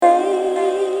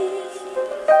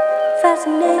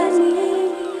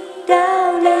fascinating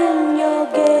down in your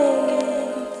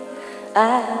gaze.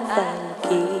 I found the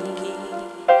key.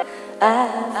 I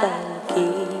found the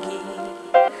key.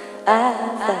 I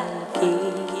found the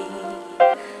key.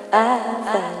 I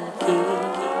found the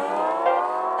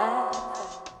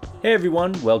key. Hey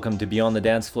everyone, welcome to Beyond the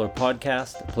Dance Floor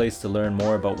podcast, a place to learn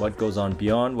more about what goes on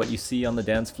beyond what you see on the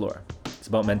dance floor. It's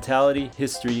about mentality,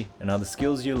 history, and how the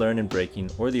skills you learn in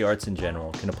breaking or the arts in general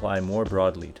can apply more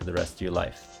broadly to the rest of your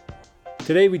life.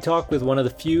 Today we talk with one of the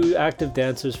few active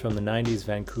dancers from the 90s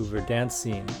Vancouver dance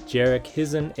scene, Jarek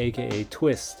Hizon, aka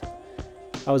Twist.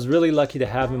 I was really lucky to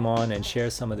have him on and share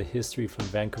some of the history from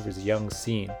Vancouver's young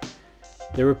scene.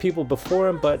 There were people before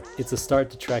him, but it's a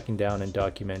start to tracking down and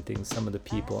documenting some of the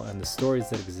people and the stories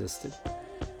that existed.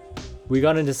 We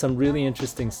got into some really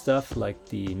interesting stuff like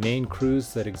the main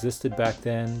crews that existed back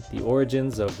then, the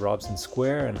origins of Robson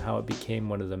Square and how it became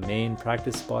one of the main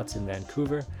practice spots in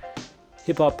Vancouver,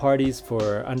 hip-hop parties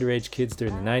for underage kids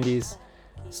during the 90s,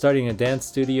 starting a dance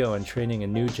studio and training a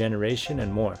new generation,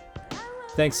 and more.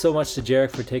 Thanks so much to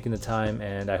Jarek for taking the time,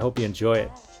 and I hope you enjoy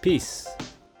it. Peace!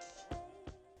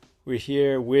 We're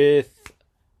here with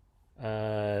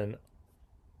an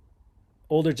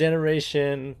older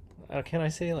generation. Can I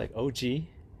say like OG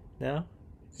now?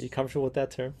 Are you comfortable with that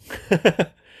term?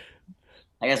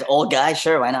 I guess old guy,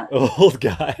 sure, why not? Old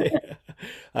guy.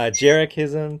 Jarek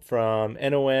Hizon from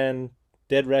NON,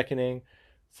 Dead Reckoning,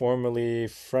 formerly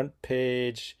Front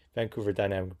Page, Vancouver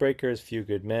Dynamic Breakers, Few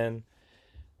Good Men.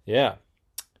 Yeah.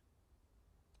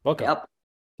 Welcome. Yep.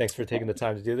 Thanks for taking the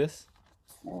time to do this.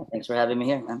 Yeah, thanks for having me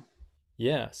here, man.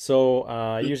 Yeah, so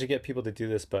I usually get people to do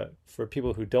this, but for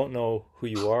people who don't know who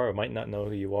you are or might not know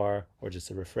who you are, or just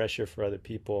a refresher for other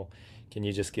people, can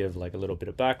you just give like a little bit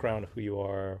of background of who you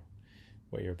are,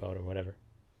 what you're about, or whatever?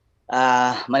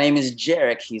 My name is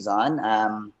Jarek Hizon.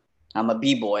 I'm a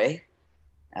b-boy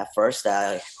at first.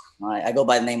 I go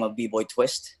by the name of b-boy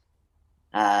Twist.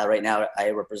 Right now, I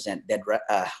represent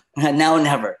Now and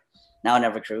Never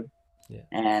crew. Yeah.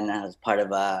 And I was part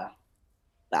of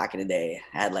back in the day.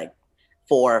 I had like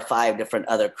 4 or 5 different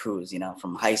other crews,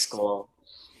 from high school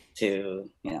to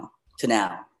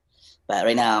now. But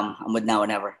right now, I'm with Now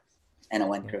and Never and a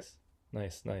Win crew.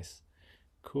 Nice.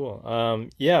 Cool.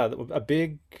 Yeah,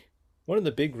 one of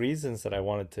the big reasons that I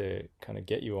wanted to kind of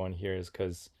get you on here is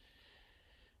because,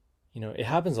 it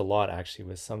happens a lot actually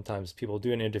with sometimes people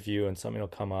do an interview and something will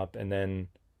come up and then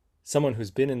someone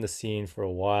who's been in the scene for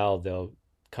a while, they'll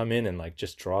come in and like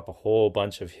just drop a whole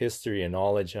bunch of history and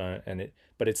knowledge on it,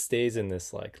 but it stays in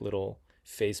this like little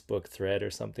Facebook thread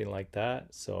or something like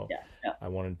that. So Yeah. I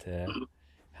wanted to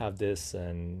have this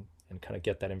and kind of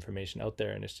get that information out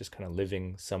there, and it's just kind of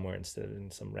living somewhere instead of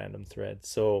in some random thread.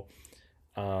 So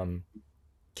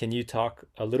can you talk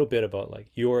a little bit about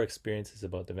like your experiences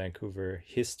about the Vancouver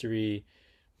history,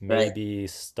 Right. maybe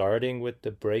starting with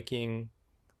the breaking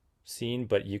scene,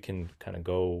 but you can kind of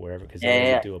go wherever because you Yeah, know yeah,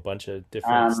 you yeah. do a bunch of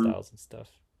different styles and stuff.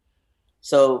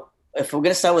 So if we're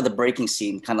gonna start with the breaking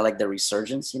scene, kind of like the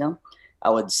resurgence, I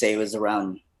would say it was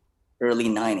around early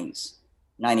 '90s,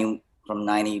 90 from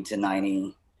 90 to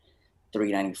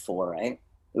 93, 94, right?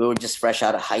 We were just fresh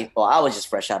out of Well, I was just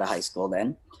fresh out of high school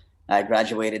then. I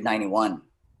graduated '91,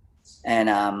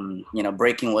 and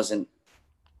breaking wasn't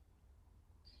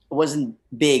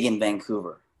big in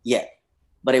Vancouver yet,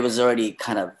 but it was already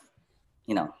kind of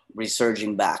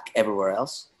resurging back everywhere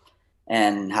else.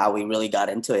 And how we really got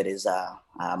into it is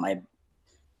my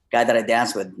guy that I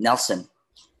danced with, Nelson.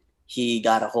 He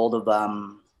got a hold of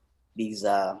these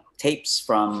tapes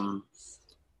from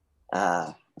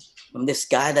this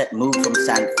guy that moved from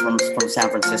San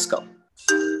Francisco.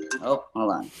 Oh,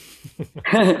 hold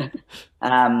on.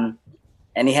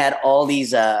 And he had all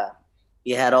these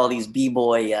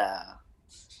b-boy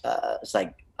it's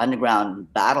like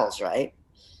underground battles, right?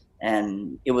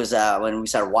 And it was when we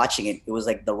started watching it, it was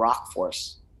like the Rock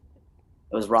Force.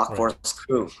 It was Rock Right. Force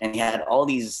crew, and he had all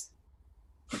these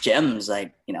gems,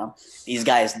 like these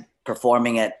guys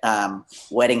performing at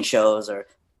wedding shows or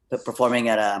performing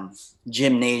at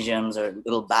gymnasiums or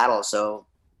little battles. So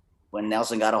when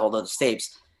Nelson got a hold of the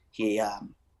tapes, he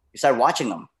started watching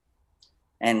them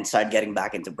and started getting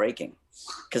back into breaking.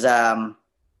 Because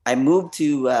I moved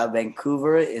to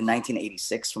Vancouver in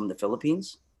 1986 from the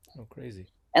Philippines. Oh, crazy.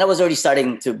 And I was already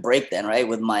starting to break then, right,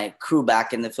 with my crew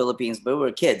back in the Philippines, but we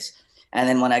were kids. And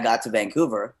then when I got to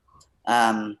Vancouver,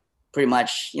 pretty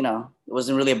much, it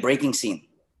wasn't really a breaking scene.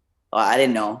 I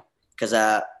didn't know, because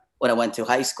when I went to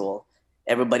high school,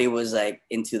 everybody was like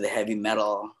into the heavy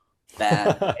metal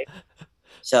band. Right?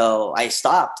 So I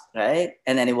stopped, right?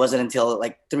 And then it wasn't until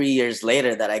like 3 years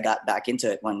later that I got back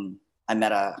into it when I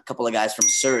met a couple of guys from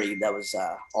Surrey that was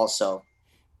also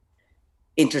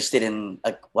interested in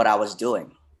what I was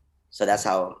doing. So that's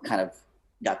how I kind of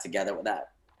got together with that.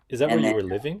 Is that where And you then, were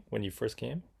living when you first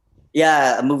came?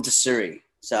 yeah, I moved to Surrey.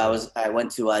 So Yeah. I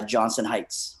went to Johnson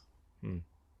Heights. Hmm.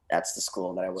 That's the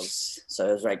school that I was. So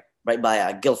it was right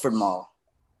by Guildford Mall.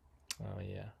 Oh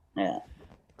yeah, Yeah.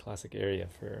 classic area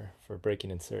for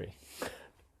breaking in Surrey.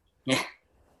 Yeah.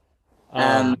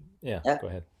 Um, Yeah, yeah. go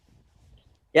ahead.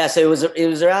 Yeah. So it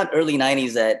was around early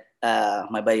 '90s that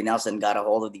my buddy Nelson got a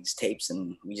hold of these tapes,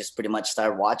 and we just pretty much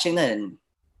started watching it and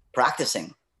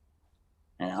practicing.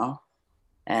 You know,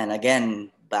 and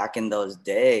again, back in those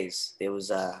days, there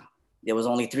was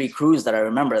only three crews that I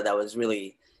remember that was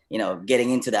really,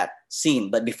 getting into that scene.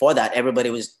 But before that, everybody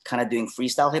was kind of doing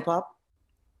freestyle hip hop.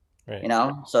 Right.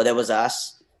 So there was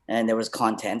us, and there was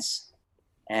Contents,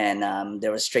 and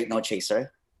there was Straight No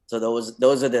Chaser. So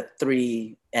those are the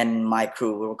three, and my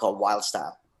crew. We were called Wild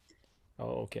Style.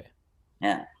 Oh, okay.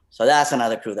 Yeah. So that's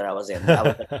another crew that I was in.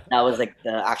 That was like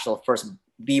the actual first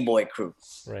b-boy crew,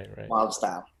 Right, right. Wild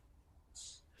Style.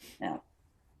 Yeah.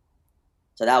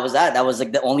 So that was that. That was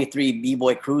like the only three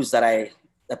b-boy crews that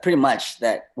pretty much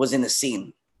that was in the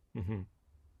scene, Mm-hmm.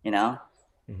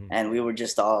 Mm-hmm. And we were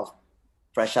just all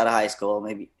fresh out of high school,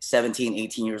 maybe 17,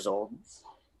 18 years old.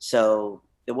 So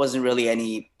there wasn't really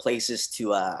any places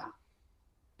to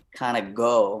kind of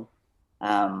go.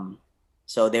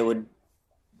 So there would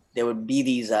be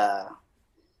these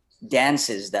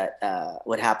dances that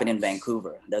would happen in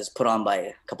Vancouver that was put on by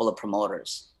a couple of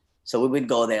promoters. So we would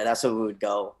go there. That's where we would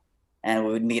go. And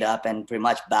we would meet up and pretty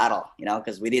much battle,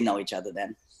 because we didn't know each other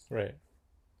then. Right.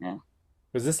 Yeah.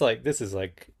 Was this is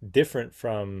like different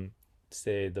from,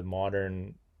 say, the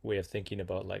modern way of thinking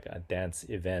about like a dance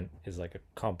event is like a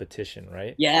competition,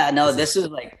 right? Yeah, no, this is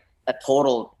like a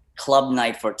total club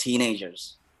night for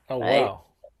teenagers. Oh, right? wow.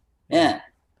 Yeah.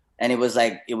 And it was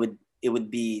like it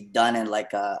would be done in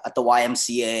like at the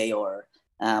YMCA or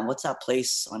what's that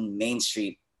place on Main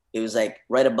Street? It was like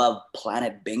right above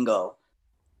Planet Bingo.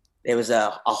 There was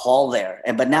a hall there,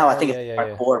 but now I think it's a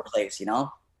hardcore place,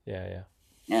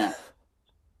 Yeah.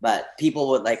 But people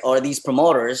would or these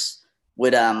promoters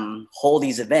would hold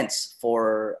these events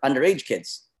for underage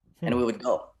kids, and we would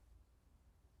go.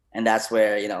 And that's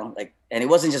where and it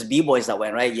wasn't just b-boys that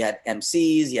went, right? You had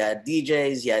MCs, you had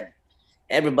DJs, you had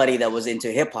everybody that was into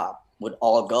hip hop would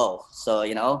all go. So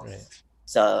Right.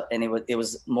 So and it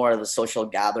was more of a social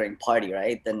gathering party,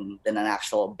 right, than an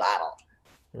actual battle.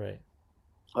 Right.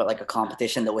 Or like a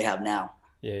competition that we have now.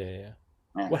 Yeah.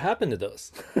 What happened to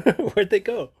those? Where'd they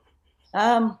go?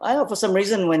 I don't know, for some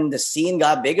reason when the scene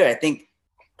got bigger, I think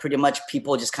pretty much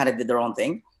people just kind of did their own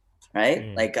thing,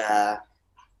 right? Like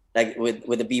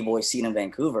with the b-boy scene in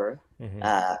Vancouver,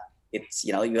 it's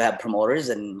you have promoters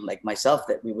and like myself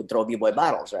that we would throw b-boy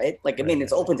battles, right? Like I mean,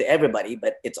 it's open to everybody,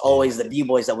 but it's always the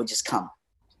b-boys that would just come.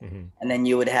 And then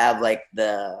you would have like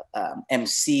the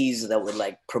MCs that would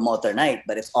like promote their night,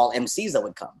 but it's all MCs that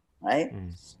would come, right?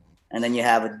 And then you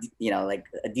have like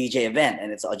a DJ event,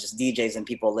 and it's all just DJs and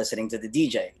people listening to the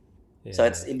DJ. Yeah, so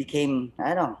it became,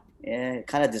 I don't know, it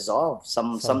kind of dissolved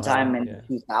sometime in the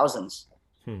 2000s.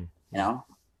 Yeah.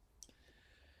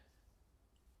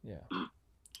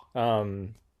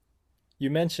 You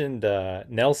mentioned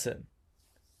Nelson.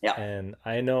 Yeah. And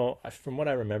I know from what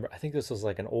I remember, I think this was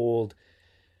like an old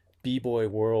B-Boy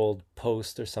World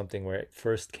post or something where it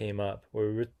first came up,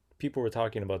 where people were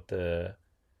talking about the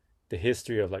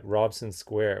history of like Robson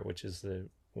Square, which is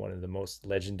one of the most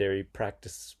legendary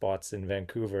practice spots in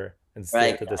Vancouver and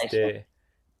still to this day.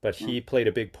 But he played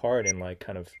a big part in like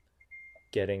kind of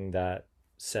getting that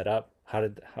set up. How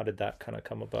did that kind of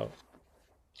come about?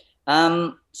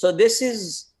 So this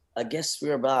is, I guess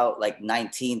we're about like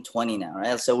 19, 20 now,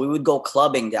 right? So we would go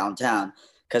clubbing downtown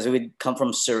because we would come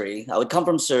from Surrey. I would come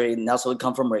from Surrey, Nelson would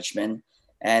come from Richmond,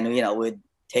 and we'd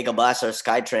take a bus or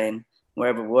SkyTrain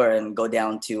wherever we were and go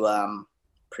down to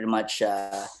pretty much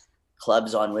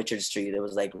clubs on Richard Street. It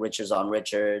was like Richards on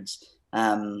Richards,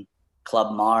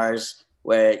 Club Mars,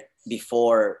 where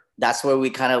before that's where we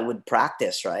kind of would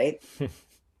practice, right?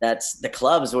 That's the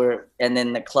clubs were, and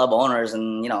then the club owners,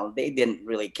 and they didn't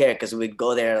really care because we'd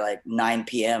go there like 9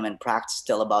 p.m. and practice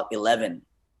till about 11.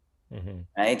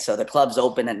 Right? So the clubs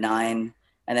open at 9,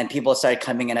 and then people started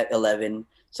coming in at 11.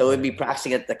 So we'd be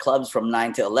practicing at the clubs from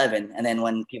 9 to 11, and then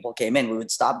when people came in, we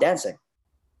would stop dancing.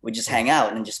 We'd just hang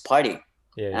out and just party.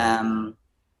 I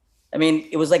mean,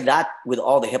 it was like that with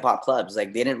all the hip hop clubs.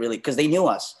 Like they didn't really, because they knew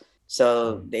us,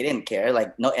 so they didn't care.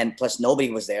 Like and plus nobody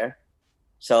was there,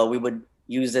 so we would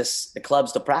use the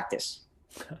clubs to practice.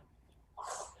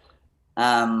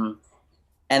 And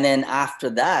And then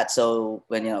after that, so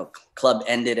when club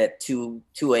ended at 2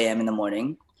 a.m. in the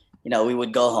morning, we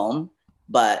would go home,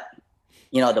 but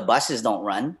the buses don't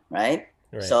run, right?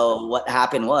 Right. So what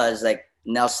happened was like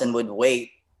Nelson would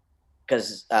wait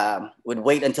because would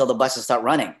wait until the buses start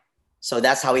running. So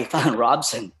that's how he found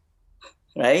Robson,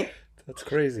 right? That's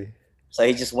crazy. So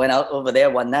he just went out over there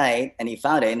one night and he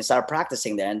found it and started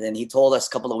practicing there. And then he told us a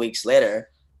couple of weeks later,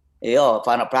 I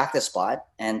found a practice spot,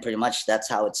 and pretty much that's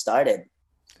how it started.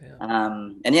 Yeah.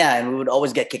 And we would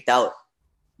always get kicked out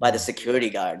by the security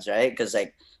guards, right? Because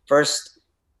like first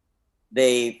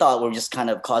they thought we were just kind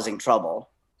of causing trouble.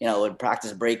 Would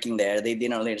practice breaking there. They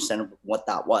didn't really understand what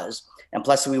that was, and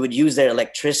plus we would use their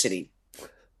electricity,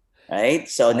 right?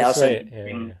 So Nelson,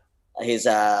 right. his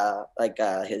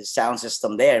his sound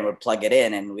system there, and would plug it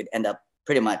in, and we'd end up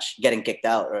pretty much getting kicked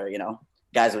out, or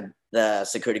the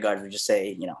security guards would just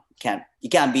say, you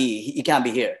can't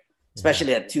be here,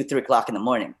 especially at 2-3 o'clock in the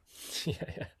morning.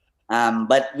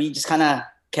 But we just kind of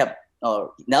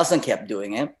Nelson kept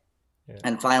doing it. Yeah.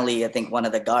 And finally, I think one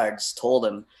of the guards told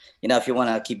him, if you want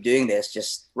to keep doing this,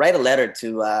 just write a letter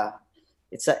to,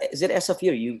 is it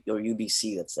SFU or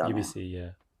UBC? That's UBC, yeah.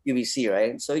 UBC,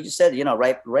 right? So he just said,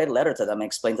 write a letter to them, and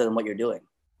explain to them what you're doing.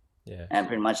 Yeah. And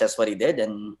pretty much that's what he did,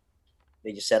 and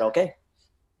they just said, okay.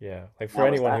 Yeah, like for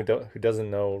anyone who doesn't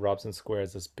know, Robson Square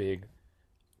is this big,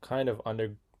 kind of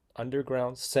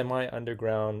underground,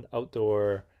 semi-underground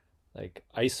outdoor, like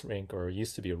ice rink, or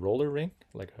used to be a roller rink,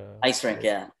 like a ice rink,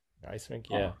 yeah. Ice rink,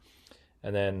 yeah.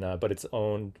 And then, but it's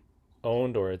owned,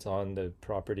 or it's on the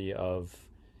property of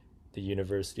the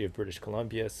University of British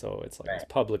Columbia, so it's like this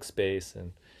public space,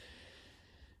 and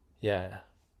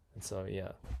and so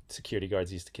security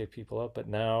guards used to kick people out, but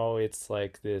now it's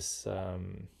like this,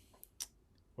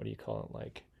 what do you call it,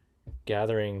 like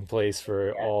gathering place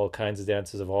for all kinds of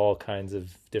dancers of all kinds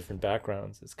of different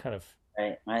backgrounds. It's kind of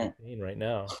right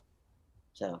now.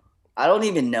 So I don't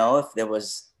even know if there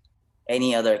was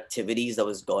any other activities that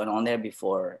was going on there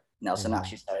before Nelson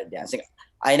actually started dancing.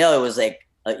 I know it was like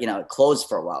closed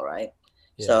for a while, right?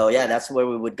 Yeah. So that's where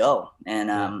we would go,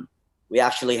 and we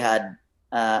actually had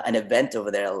an event over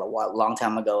there a long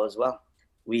time ago as well.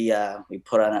 We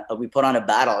put on a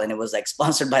battle, and it was like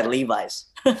sponsored by Levi's.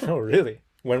 Oh, really?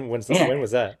 When was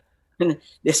that?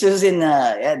 This was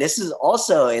this is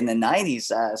also in the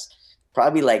 90s,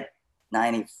 probably like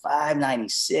 95,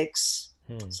 96,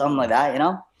 something like that,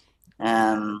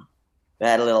 we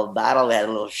had a little battle, we had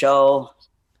a little show.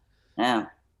 Yeah,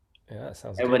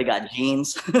 sounds everybody good. Got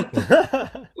jeans.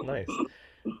 Nice.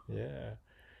 Yeah.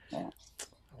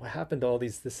 What happened to all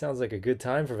these? This sounds like a good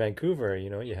time for Vancouver.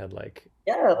 You had like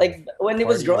when it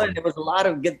was growing, there was a lot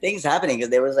of good things happening, because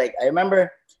there was like, I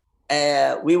remember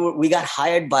we got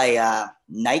hired by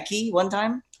Nike one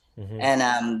time,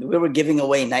 and we were giving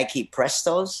away Nike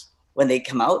Prestos when they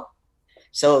come out.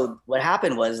 So what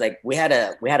happened was, like, we had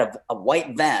a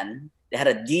white van that had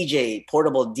a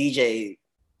portable DJ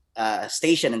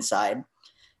station inside,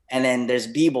 and then there's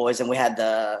B-boys, and we had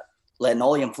the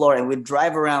linoleum floor, and we'd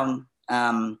drive around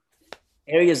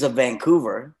areas of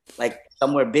Vancouver, like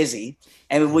somewhere busy,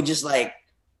 and we would just like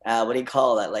what do you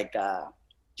call that, like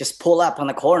just pull up on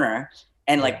the corner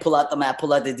and like pull out the map,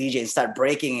 pull out the DJ, and start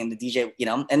breaking, and the DJ,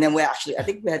 and then I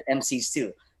think we had MCs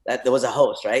too, that there was a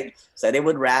host, right? So they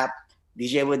would rap,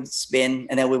 DJ would spin,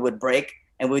 and then we would break,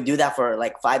 and we'd do that for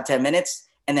like 5-10 minutes,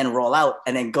 and then roll out,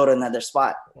 and then go to another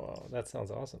spot. Wow, that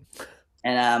sounds awesome.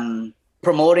 And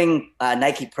promoting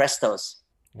Nike Prestos.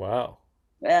 Wow.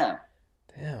 Yeah.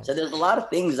 Damn. So there's a lot of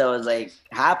things that was like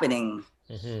happening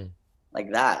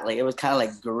like that. Like it was kind of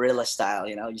like guerrilla style,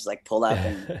 just like pull up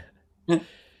and.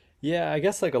 Yeah, I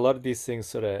guess like a lot of these things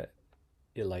sort of,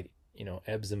 it like,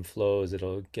 ebbs and flows.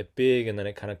 It'll get big, and then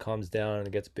it kind of calms down, and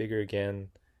it gets bigger again.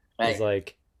 It's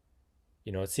like,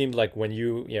 it seemed like when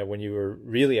you were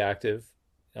really active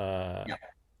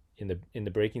in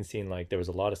the breaking scene, like there was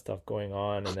a lot of stuff going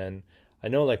on, and then I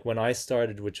know like when I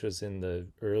started, which was in the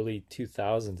early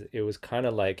 2000s, it was kind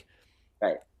of like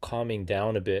calming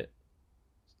down a bit,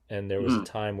 and there was a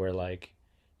time where like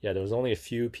there was only a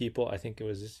few people. I think it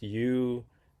was just you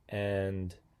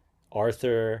and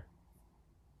Arthur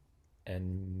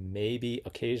and maybe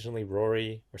occasionally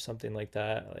Rory or something like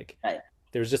that. Like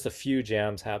there was just a few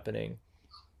jams happening,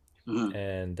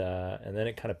 and then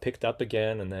it kind of picked up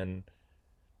again, and then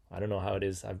I don't know how it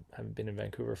is. I haven't been in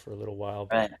Vancouver for a little while,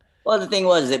 but well, the thing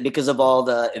was that because of all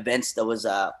the events that was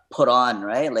put on,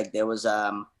 right? Like there was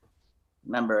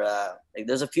remember like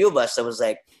there's a few of us that was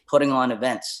like putting on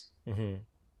events,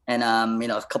 and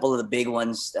a couple of the big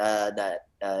ones that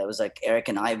it was like Eric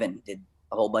and Ivan did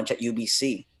a whole bunch at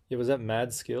UBC. Yeah, was that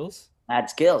Mad Skills? had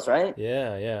skills, right?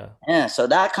 Yeah, yeah. Yeah, so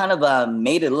that kind of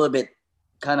made it a little bit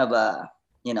kind of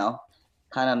you know,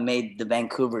 kind of made the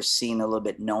Vancouver scene a little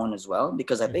bit known as well,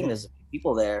 because I think Hmm. there's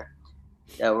people there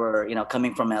that were,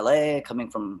 coming from LA, coming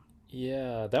from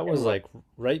Yeah, that was everywhere. like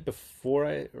right before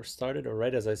I or started or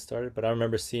right as I started, but I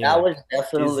remember seeing That was like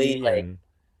definitely Dizzy like, and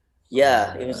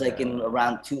yeah, it was like in uh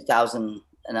around 2000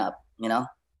 and up,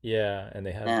 yeah, and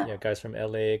they had Yeah. yeah, guys from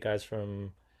LA, guys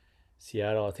from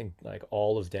Seattle. I think like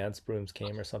all of Dance Brooms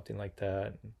came or something like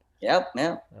that. Yep,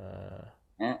 yeah, Uh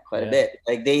yeah, quite a yeah. bit.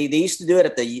 Like they used to do it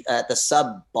at the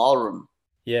Sub Ballroom.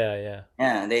 Yeah, yeah.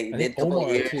 Yeah, they I did think a couple of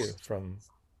Omar too years. from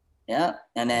Yeah,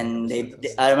 and I then remember seeing some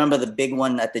I videos. remember the big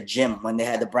one at the gym when they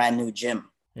had the brand new gym,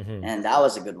 Hmm. and that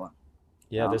was a good one.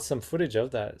 Yeah, there's some footage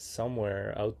of that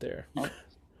somewhere out there. Yeah,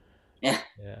 yeah,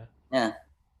 Yeah. yeah.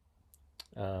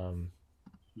 Um,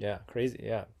 yeah, crazy.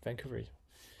 Yeah, Vancouver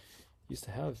used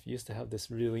to have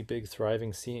this really big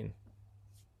thriving scene.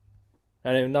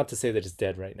 And not to say that it's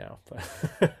dead right now, but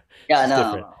it's Yeah, just no,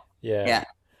 different. no. Yeah. Yeah,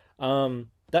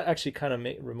 That actually kind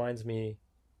of reminds me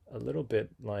a little bit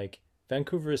like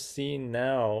Vancouver's scene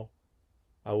now,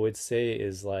 I would say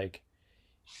is like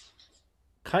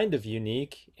kind of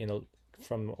unique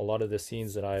from a lot of the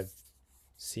scenes that I've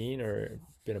seen or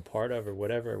been a part of or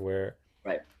whatever, where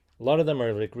right. a lot of them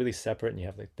are like really separate and you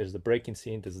have like there's the breaking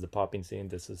scene, this is the popping scene,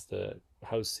 this is the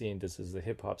house scene, this is the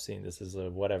hip hop scene, this is a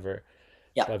whatever.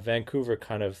 Yeah, But Vancouver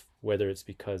kind of, whether it's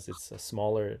because it's a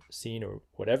smaller scene or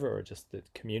whatever, or just the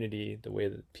community, the way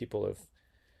that people have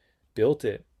built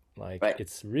it, like right.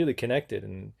 it's really connected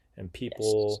and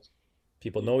Yes.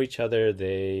 people know each other,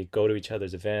 they go to each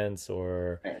other's events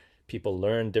or Right. people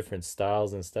learn different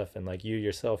styles and stuff. And like you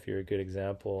yourself, you're a good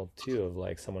example too of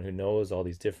like someone who knows all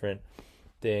these different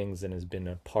things and has been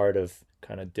a part of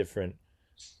kind of different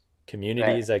Right.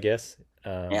 communities, I guess.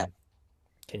 Yeah.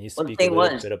 Can you Well, the speak a thing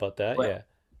little was, bit about that? what? Yeah.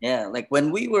 Yeah, like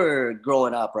when we were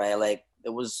growing up, right? Like it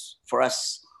was for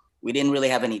us, we didn't really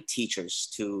have any teachers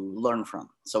to learn from,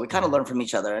 so we kind of Hmm. learned from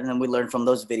each other, and then we learned from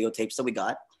those videotapes that we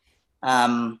got.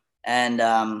 And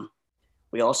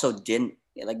we also didn't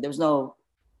like there was no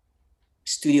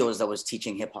studios that was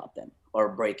teaching hip hop then or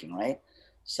breaking, right?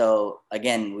 So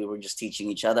again, we were just teaching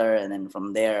each other, and then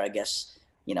from there, I guess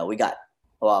we got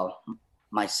well,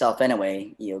 myself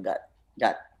anyway,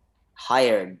 got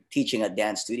hired teaching at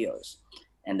dance studios,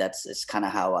 and it's kind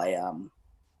of how I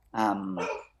um,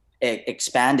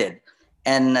 expanded.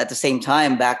 And at the same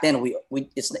time, back then,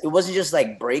 it wasn't just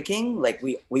like breaking. Like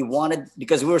we wanted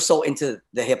because we were so into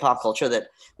the hip hop culture that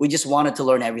we just wanted to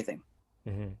learn everything,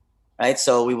 Hmm. right?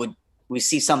 So we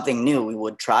see something new, we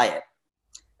would try it,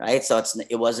 right? So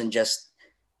it wasn't just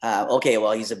okay,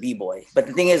 well he's a b boy, but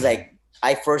the thing is Hmm. like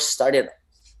I first started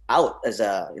out as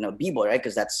a b boy, right?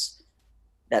 Because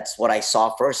that's what I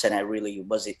saw first, and I really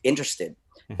was interested.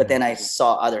 But Hmm. then I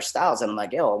saw other styles, and I'm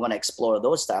like, yo, I want to explore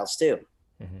those styles too.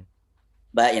 Hmm.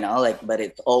 But but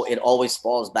it always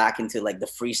falls back into like the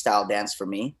freestyle dance for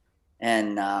me,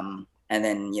 and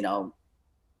then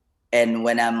and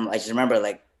when I just remember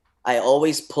like I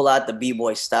always pull out the b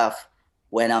boy stuff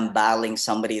when I'm battling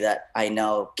somebody that I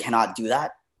know cannot do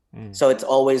that. Hmm. So it's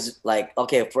always like,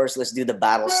 okay, first let's do the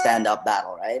battle, stand up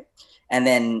battle, right? And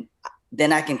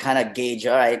then I can kind of gauge,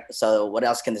 all right, so what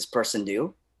else can this person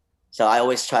do? So I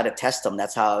always try to test them.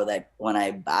 That's how like when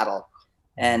I battle,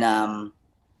 Hmm.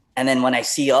 and then when I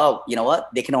see, oh, you know what,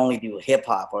 they can only do hip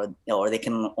hop, or they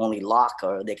can only lock,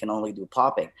 or they can only do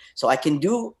popping. So I can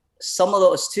do some of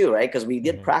those too, right? Because we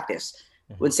did Hmm. practice.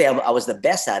 Hmm. Wouldn't say I was the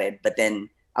best at it, but then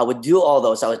I would do all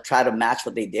those. I would try to match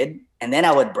what they did, and then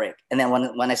I would break. And then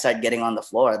when I started getting on the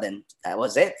floor, then that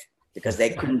was it because they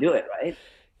couldn't do it, right?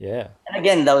 Yeah. And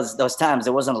again, those times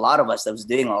there wasn't a lot of us that was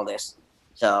doing all this,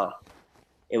 so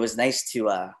it was nice to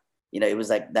it was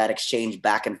like that exchange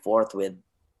back and forth with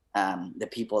the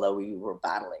people that we were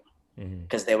battling, Hmm.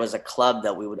 because there was a club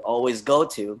that we would always go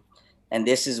to, and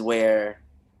this is where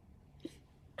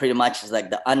pretty much is like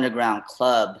the underground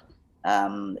club.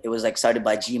 It was like started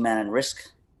by G-Man and Risk,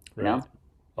 you Right. know,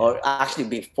 Yeah. or actually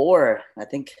before, I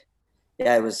think,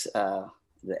 yeah, it was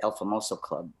the El Famoso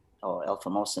Club or El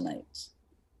Famoso Nights,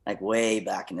 like way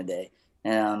back in the day.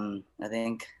 I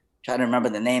think trying to remember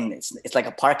the name. It's like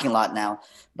a parking lot now,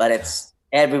 but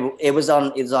it was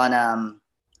on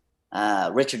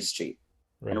Richard Street,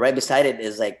 and Right. right beside it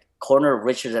is like corner of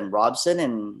Richard and Robson,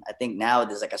 and I think now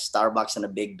there's like a Starbucks in a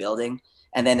big building,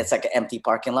 and then Hmm. it's like an empty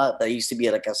parking lot. There used to be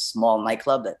like a small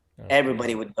nightclub that Oh,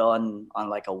 everybody crazy. would go on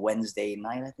like a Wednesday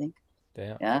night, I think.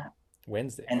 Damn. Yeah,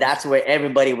 Wednesday. and that's where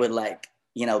everybody would like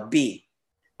be.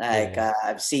 Yeah, Like yeah.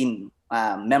 I've seen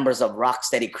members of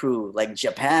Rocksteady Crew, like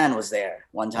Japan was there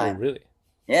one Oh, time. really?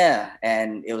 Yeah,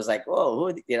 and it was like,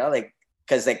 whoa, you know, like,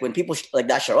 because like when people like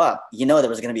that show up, you know there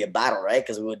was gonna be a battle, right?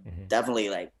 Because we would Hmm. definitely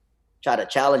like try to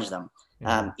challenge them.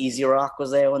 Hmm. Easy Rock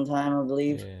was there one time, I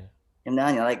believe, Yeah. and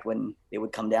then you know, like when they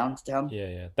would come down to town. Yeah,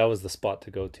 yeah. That was the spot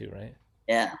to go to, right?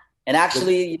 Yeah, and Was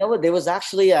actually, you know what? There was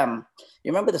actually you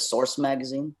remember the Source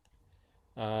magazine?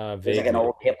 It was like an vaguely.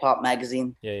 old hip hop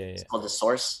magazine. Yeah, yeah, It's yeah. called the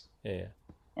Source. Yeah,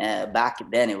 yeah. Back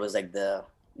then, it was like the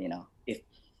you know if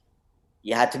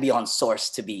you had to be on Source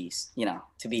to be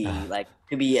to be Ah, like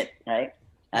to be it, right?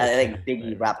 I okay. think Biggie Right,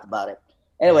 right. rapped about it.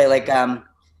 Yeah, Anyway, like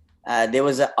there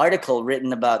was an article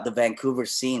written about the Vancouver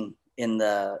scene in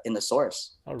the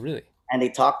Source, oh, really? and they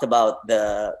talked about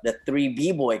the three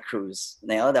b-boy crews. You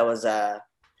know, that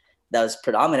was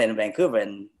predominant in Vancouver,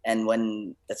 and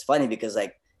when it's funny because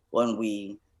like when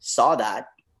we saw that,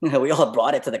 we all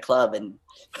brought it to the club and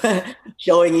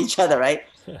showing each other, right?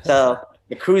 So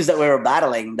the crews that we were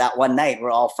battling that one night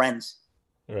were all friends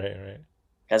Right, right,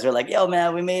 because we're like, yo,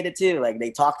 man, we made it too. Like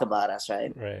they talked about us,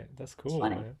 right? right. That's It's cool,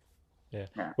 funny. man. Yeah.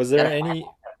 Yeah, Was there gotta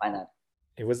find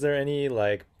that.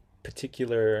 like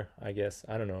particular, I guess,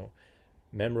 I don't know,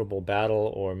 memorable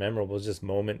battle or memorable just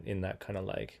moment in that kind of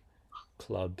like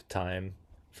club time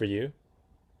for you?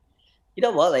 You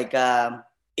know what? Like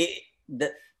it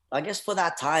the I guess for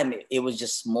that time it was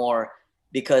just more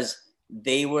because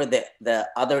they were the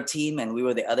other team and we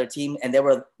were the other team, and there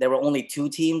were only two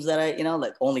teams that I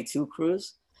like only two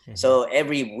crews. Hmm. So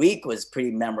every week was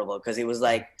pretty memorable because it was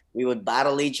like we would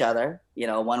battle each other.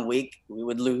 One week we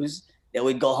would lose, then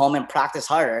we'd go home and practice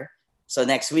harder. So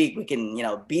next week we can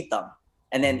beat them,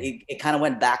 and then Hmm. it kind of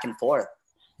went back and forth.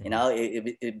 Hmm.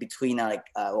 Between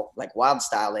like wild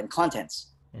style and contents,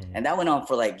 Hmm. and that went on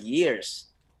for like years.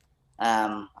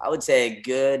 I would say a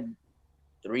good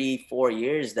 3 4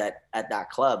 years that at that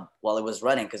club while it was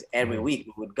running, because every Hmm. week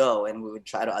we would go and we would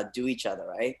try to outdo each other,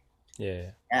 right?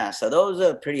 Yeah, Yeah, so those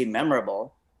are pretty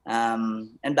memorable.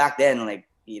 And back then, like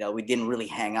we didn't really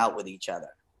hang out with each other,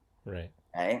 right.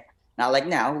 right? Not like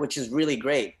now, which is really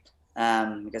great,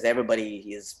 because everybody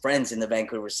is friends in the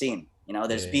Vancouver scene. Yeah,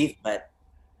 There's yeah, beef, but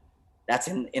that's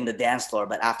in the dance floor.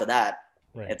 But after that,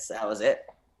 right. that was it.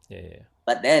 Yeah, yeah.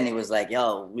 But then it was like,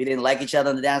 yo, we didn't like each other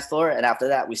on the dance floor, and after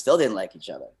that, we still didn't like each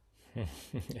other. Yeah.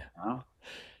 Yeah. You know?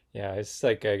 Yeah, it's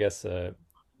like I guess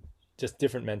just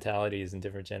different mentalities and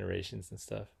different generations and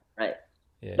stuff. Right.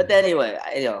 Yeah, But then anyway,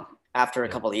 after a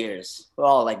yeah. couple of years, we're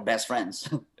all like best friends.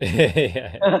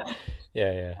 Yeah,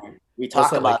 yeah, yeah. We What's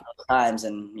talk that about like? those times,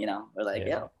 and we're like,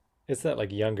 Yeah, yo, it's that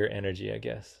like younger energy, I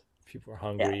guess. People are yeah,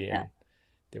 hungry yeah, and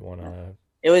they want yeah. to.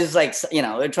 It was like,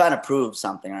 we're trying to prove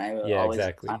something, right? We're Yeah, always trying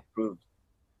exactly. to prove.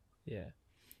 Yeah.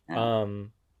 Yeah,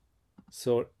 Um.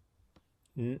 So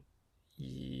n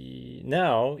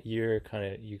now you're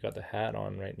you got the hat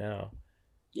on right now,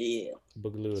 yeah,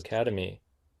 Boogaloo Academy.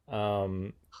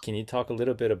 Can you talk a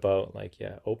little bit about like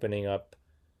opening up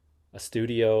a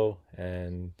studio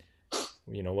and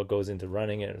what goes into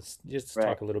running it? Just right.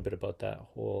 talk a little bit about that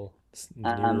whole new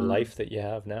Um, life that you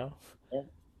have now. yeah.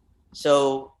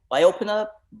 So I opened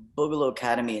up Boogaloo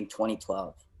Academy in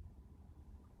 2012.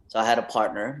 So I had a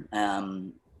partner,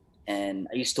 and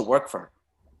I used to work for her.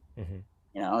 Hmm.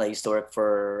 I used to work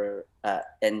for,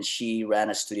 and she ran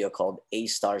a studio called A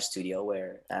Star Studio,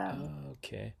 where Oh,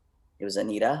 okay. it was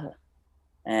Anita,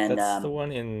 and That's the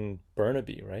one in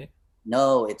Burnaby, right?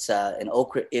 no, it's in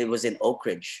Oak. It was in Oak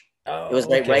Ridge. It was Oh,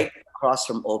 like okay. right across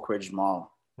from Oak Ridge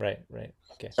Mall. Right, right.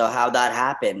 Okay. So how that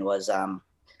happened was,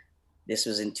 this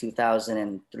was in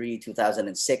 2003,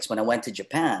 2006 when I went to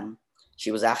Japan.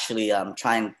 She was actually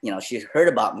trying. She heard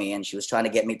about me and she was trying to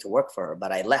get me to work for her,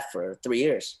 but I left for 3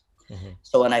 years. Hmm.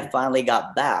 So when I finally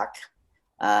got back,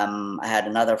 I had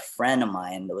another friend of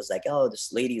mine that was like, "Oh,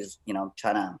 this lady is,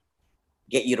 trying to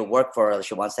get you to work for her.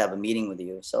 She wants to have a meeting with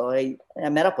you." So I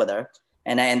met up with her,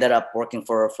 and I ended up working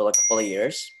for her for like a couple of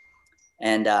years.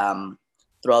 And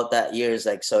throughout that years,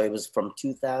 like, so it was from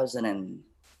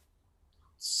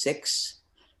 2006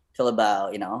 till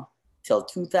about, till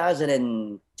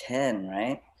 2010,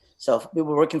 right? So we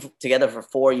were working together for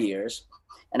 4 years,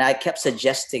 and I kept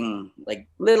suggesting like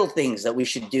little things that we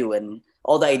should do, and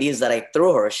all the ideas that I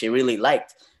threw her, she really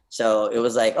liked. So it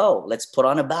was like, oh, let's put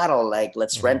on a battle. Like, Hmm.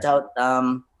 let's rent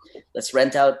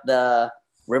out the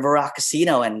River Rock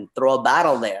Casino and throw a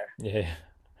battle there, Yeah.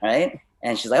 right?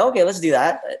 And she's like, okay, let's do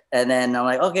that. And then I'm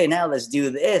like, okay, now let's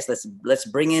do this. Let's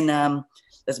bring in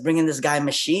this guy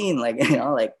Machine, like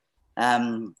like,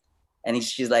 um, and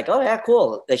she's like, oh yeah,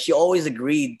 cool. Like, she always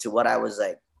agreed to what I was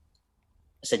like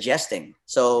suggesting.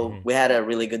 So Hmm. we had a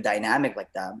really good dynamic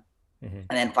like that. Hmm.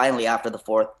 And then finally, after the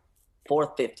fourth,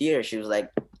 fifth year, she was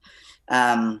like,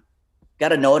 um,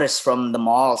 got a notice from the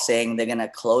mall saying they're gonna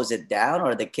close it down,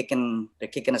 or they're kicking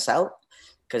us out,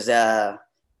 because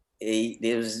it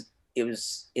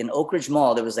was in Oak Ridge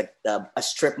Mall. There was like a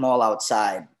strip mall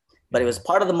outside, but it was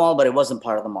part of the mall, but it wasn't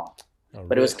part of the mall. Oh,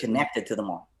 but it was really? connected to the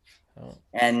mall. Oh.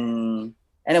 And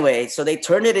anyway, so they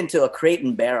turned it into a Crate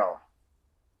and Barrel.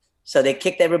 So they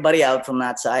kicked everybody out from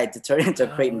that side to turn it into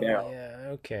a Crate and Barrel.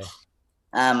 Yeah, okay.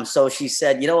 So she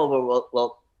said, you know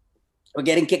what, we're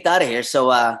getting kicked out of here.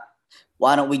 So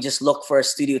why don't we just look for a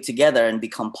studio together and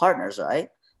become partners, right?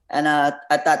 And at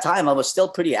that time, I was still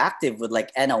pretty active with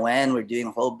like NON. We're doing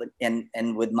a whole,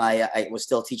 and with I was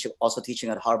still also teaching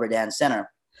at Harbor Dance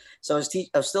Center. So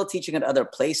I was still teaching at other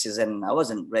places, and I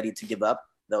wasn't ready to give up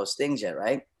those things yet,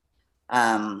 right?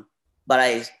 But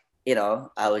I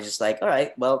was just like, all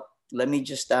right, well, let me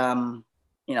just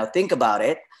think about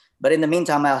it. But in the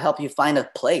meantime, I'll help you find a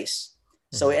place.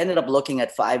 So we ended up looking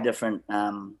at 5 different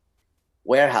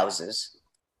warehouses.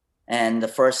 And the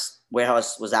first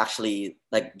warehouse was actually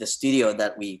like the studio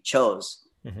that we chose,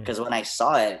 because when I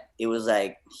saw it, it was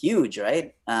like huge,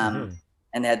 right? And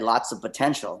it had lots of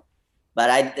potential. But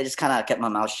I just kind of kept my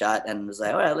mouth shut and was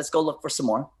like, all right, let's go look for some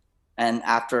more. And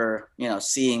after,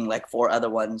 seeing like 4 other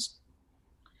ones,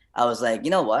 I was like,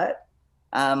 you know what?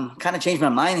 Kind of changed my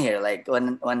mind here. Like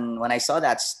when I saw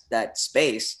that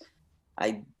space,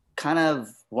 I kind of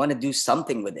want to do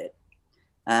something with it.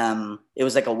 It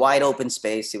was like a wide open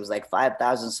space. It was like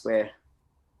 5,000 square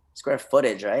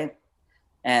footage, right?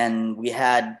 And we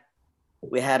had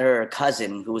her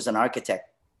cousin, who was an architect,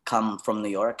 come from New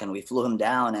York, and we flew him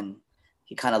down, and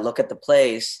he kind of looked at the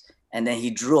place, and then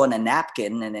he drew on a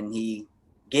napkin, and then he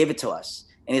gave it to us.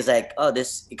 And he's like, oh,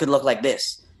 it could look like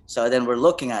this. So then we're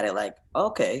looking at it like,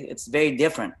 okay, it's very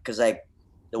different, because like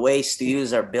the way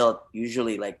studios are built,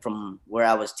 usually like from where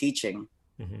I was teaching,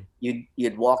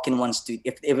 you'd walk in one studio.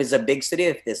 If it was a big studio,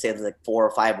 if they said like 4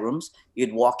 or 5 rooms,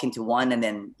 you'd walk into one, and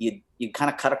then you'd kind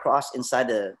of cut across inside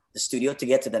the studio to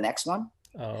get to the next one.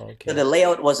 Oh, okay. So the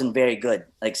layout wasn't very good,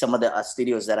 like some of the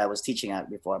studios that I was teaching at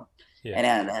before. Yeah. And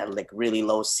then it had like really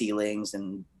low ceilings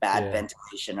and bad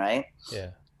ventilation, right?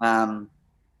 Yeah.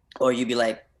 Or you'd be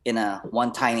like in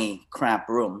one tiny cramped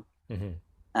room.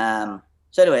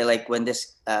 So anyway, like when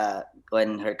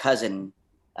her cousin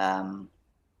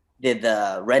did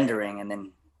the rendering, and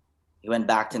then he went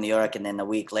back to New York, and then a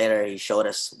week later he showed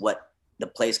us what the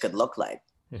place could look like.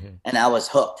 And I was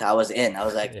hooked. I was in. I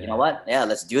was like, you know what? Yeah,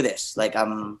 let's do this. Like I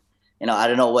don't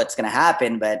know what's gonna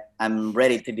happen, but I'm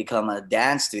ready to become a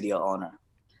dance studio owner.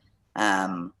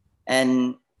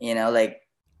 And like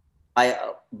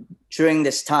during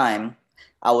this time,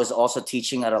 I was also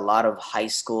teaching at a lot of high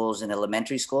schools and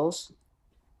elementary schools.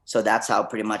 So that's how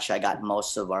pretty much I got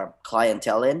most of our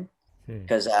clientele in,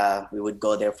 because we would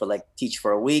go there for like teach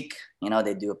for a week.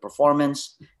 They do a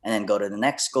performance and then go to the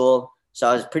next school. So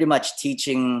I was pretty much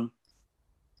teaching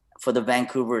for the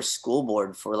Vancouver School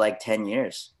Board for like 10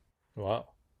 years. Wow.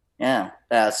 Yeah.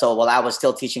 So while I was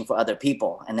still teaching for other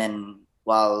people, and then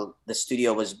while the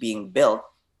studio was being built,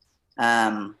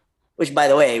 which by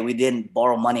the way, we didn't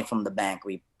borrow money from the bank.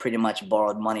 We pretty much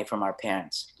borrowed money from our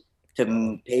parents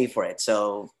to pay for it.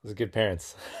 So those are good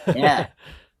parents. Yeah.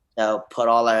 So put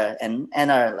all our and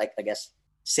our, like, I guess,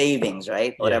 savings,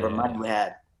 right? Whatever money we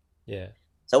had. Yeah.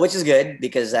 So which is good,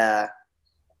 because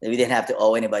we didn't have to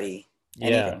owe anybody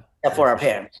anything except for our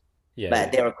parents. Yeah.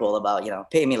 But they were cool about,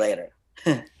 pay me later.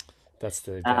 That's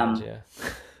the advantage,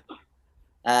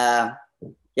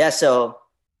 So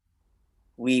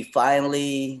we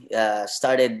finally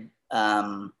started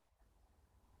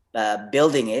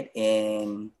building it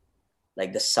in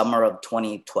like the summer of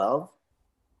 2012.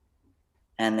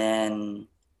 And then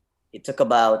it took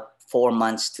about 4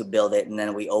 months to build it. And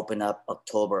then we opened up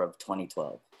October of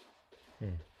 2012.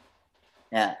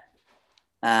 Yeah.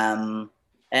 And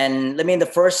I mean, the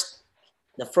first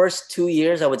 2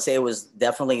 years, I would say, was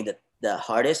definitely the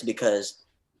hardest, because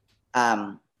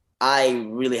I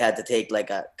really had to take like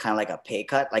a kind of like a pay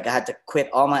cut. Like I had to quit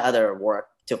all my other work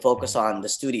to focus on the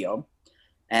studio.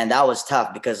 And that was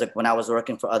tough, because like when I was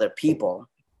working for other people,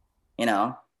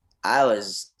 I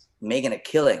was making a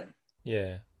killing.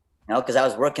 Yeah. Because I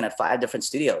was working at 5 different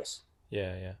studios.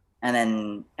 Yeah, yeah. And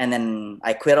then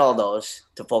I quit all those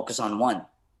to focus on one.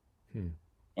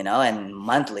 And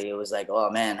monthly it was like, oh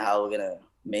man, how are we gonna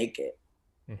make it?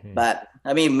 But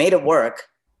I mean, made it work,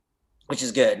 which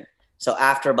is good. So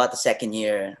after about the second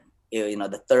year,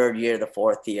 the third year, the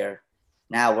fourth year,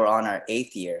 now we're on our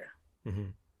 8th year.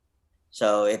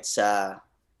 So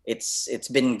it's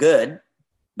been good,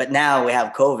 but now we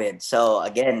have COVID. So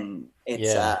again,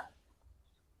 it's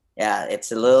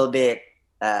it's a little bit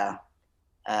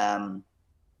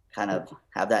kind of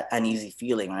have that uneasy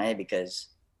feeling, right? Because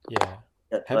Yeah.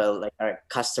 Have like our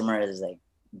customer is like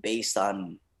based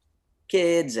on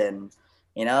kids, and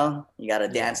you got to yeah.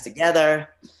 dance together.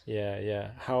 Yeah,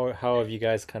 yeah. How have you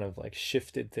guys kind of like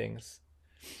shifted things?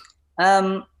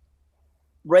 Um,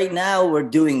 right now we're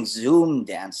doing Zoom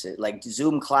dances, like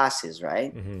Zoom classes,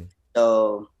 right? Mm-hmm.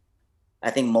 So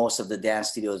I think most of the dance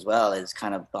studio as well is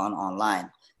kind of gone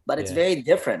online, but it's Yeah. very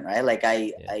different, right? Like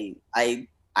Yeah.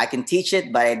 I can teach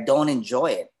it, but I don't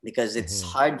enjoy it because it's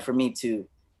Mm-hmm. hard for me to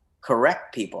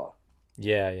correct people,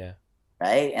 Yeah, yeah.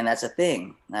 right? And that's a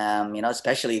thing,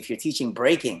 especially if you're teaching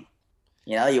breaking,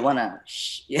 you want to,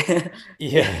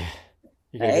 Yeah.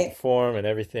 You gotta get the right? form and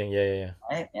everything. Yeah, yeah,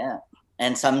 Right? Yeah.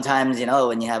 And sometimes,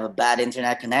 when you have a bad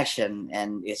internet connection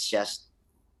and it's just,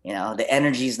 the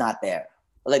energy is not there.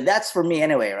 Like that's for me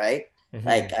anyway, right? yeah. Mm-hmm.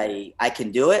 Like I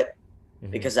can do it Mm-hmm.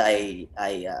 because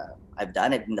I've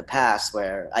done it in the past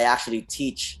where I actually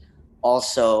teach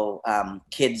also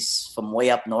kids from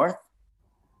way up north.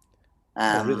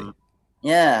 Oh, really? Um,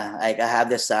 yeah, like I have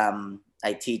this.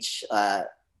 I teach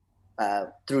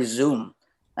through Zoom,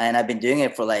 and I've been doing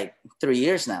it for like 3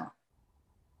 years now.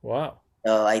 Wow.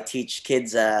 So I teach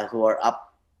kids who are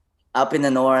up in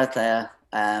the north, and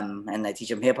I teach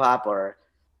them hip hop. Or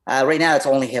right now, it's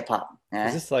only hip hop. Is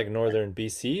Yeah. this like northern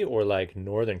BC or like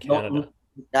northern Canada?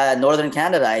 No, northern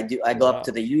Canada. I go up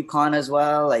to Wow. the Yukon as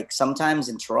well. Like sometimes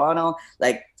in Toronto,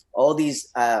 like all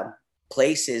these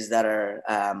places that are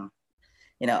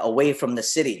away from the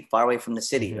city, far away from the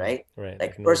city, Mm-hmm. right? Right,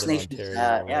 like Like First northern Nations,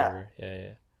 Ontario or yeah, whatever. Yeah,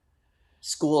 yeah.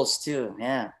 schools too,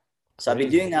 yeah. So I've been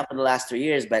doing Crazy. that for the last 3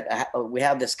 years, but we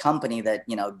have this company that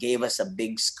gave us a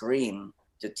big screen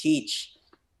to teach.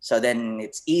 So then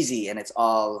it's easy, and it's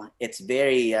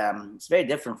very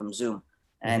different from Zoom,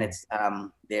 and Mm-hmm.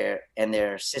 it's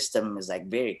their system is like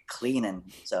very clean, and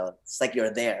so it's like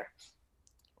you're there.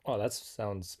 Oh, that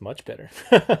sounds much better.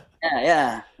 Yeah,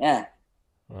 yeah, yeah.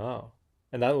 Wow.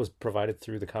 And that was provided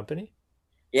through the company?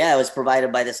 Yeah, it was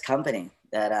provided by this company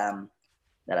that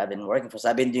I've been working for. So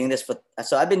I've been doing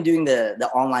the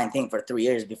online thing for 3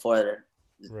 years before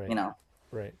you Right. know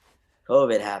Right.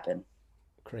 COVID happened.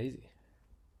 Crazy.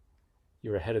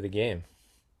 You're ahead of the game.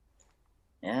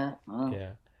 Yeah, well,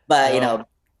 Yeah. but Now,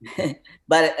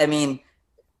 but I mean,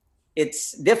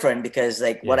 it's different because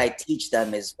like what yeah. I teach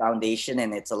them is foundation,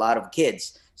 and it's a lot of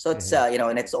kids. So it's Mm-hmm.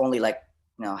 and it's only like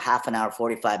half an hour,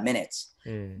 45 minutes.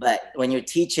 Mm. But when you're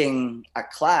teaching a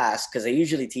class, because I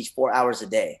usually teach 4 hours a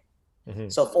day, Mm-hmm.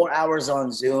 so 4 hours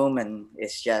on Zoom, and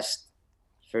it's just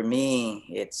for me,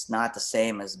 it's not the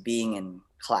same as being in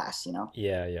class.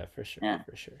 Yeah, yeah, for sure, Yeah.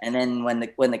 for sure. And then when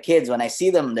the kids, when I see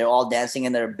them, they're all dancing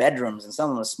in their bedrooms, and some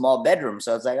of them are small bedrooms.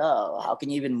 So it's like, oh, how can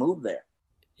you even move there?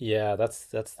 Yeah, that's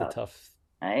the Uh, tough,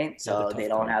 right? the other So they tough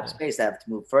don't part. have Yeah. space. They have to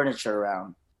move furniture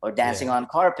around or dancing Yeah. on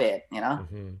carpet.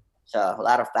 Mm-hmm. So a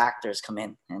lot of factors come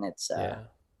in, and it's Yeah.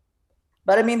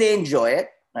 but I mean, they enjoy it,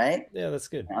 right? Yeah, that's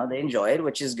good. They enjoy it,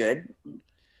 which is good.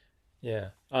 Yeah.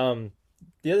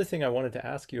 The other thing I wanted to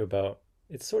ask you about,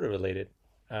 it's sort of related,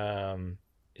 um,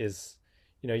 is,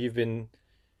 you've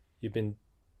been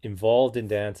involved in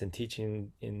dance and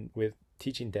teaching in with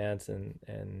teaching dance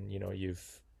and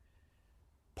you've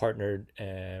partnered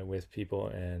with people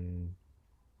and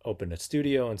opened a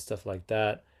studio and stuff like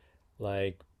that.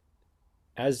 Like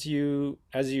as you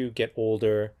get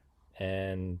older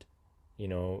and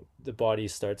the body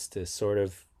starts to sort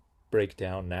of break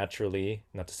down naturally,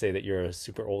 not to say that you're a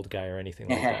super old guy or anything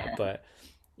like that, but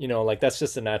like that's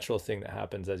just a natural thing that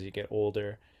happens as you get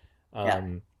older. Yeah,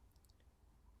 um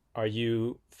are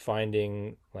you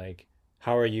finding like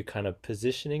how are you kind of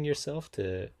positioning yourself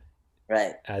to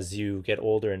right. as you get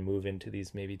older and move into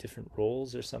these maybe different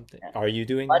roles or something? Yeah. Are you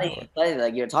doing that or? Funny,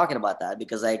 like you're talking about that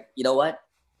because, like, you know what?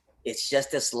 It's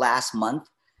just this last month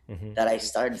Mm-hmm. that I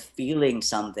started feeling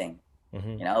something,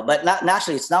 Mm-hmm. but not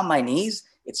naturally. It's not my knees.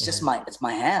 It's just Mm-hmm.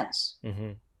 my hands.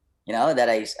 Mm-hmm. That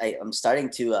I'm starting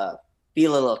to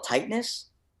feel a little tightness.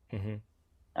 Mm-hmm.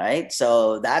 All right,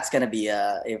 so that's gonna be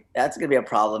a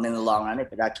problem in the long run if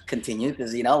that continues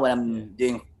because when Yeah. I'm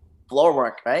doing floor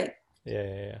work, right, Yeah,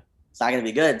 yeah, yeah. it's not gonna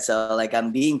be good. So like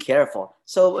I'm being careful.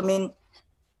 So I mean,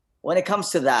 when it comes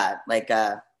to that, like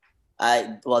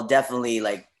I well definitely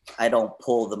like I don't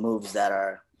pull the moves that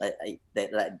are like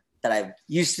that I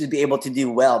used to be able to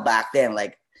do well back then.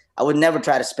 Like I would never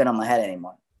try to spin on my head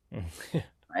anymore, Mm-hmm.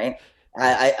 right?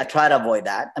 Yeah. I try to avoid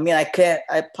that. I mean, I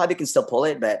probably can still pull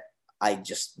it, but I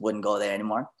just wouldn't go there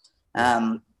anymore.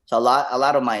 Yeah. So a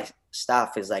lot of my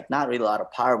stuff is like not really a lot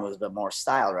of power moves, but more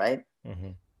style, right?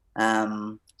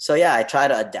 Mm-hmm. So yeah, I try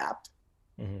to adapt,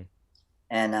 Mm-hmm.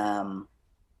 and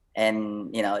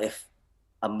if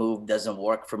a move doesn't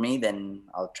work for me, then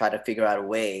I'll try to figure out a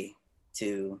way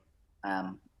to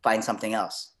find something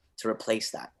else to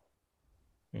replace that.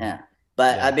 Yeah.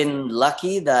 But Yeah. I've been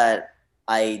lucky that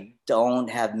I don't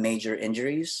have major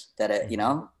injuries that, you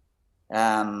know,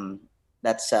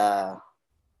 that's,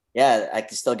 yeah, I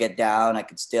can still get down. I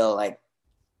could still like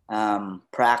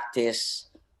practice,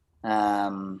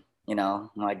 you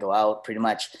know, when I go out pretty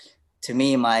much. To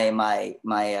me, my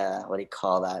what do you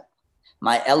call that?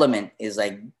 My element is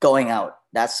like going out.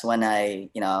 That's when I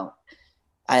know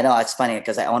it's funny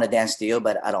because I own a dance studio,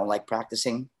 but I don't like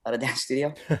practicing at a dance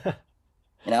studio.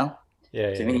 You know,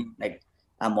 to Yeah. me, like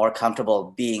I'm more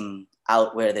comfortable being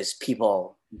out where there's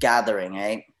people gathering,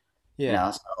 right? You Yeah.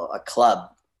 know, so a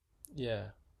club, Yeah.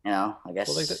 you know, I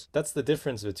Well, like guess. that's the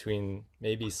difference between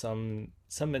maybe some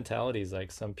mentalities.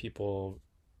 Like some people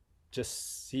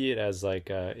just see it as like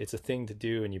it's a thing to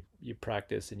do, and you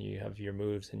practice and you have your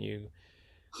moves and you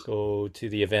go to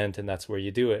the event and that's where you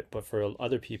do it. But for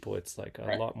other people, it's like a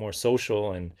Right. lot more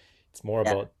social, and it's more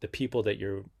Yeah. about the people that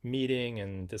you're meeting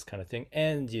and this kind of thing.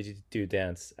 And you do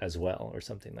dance as well or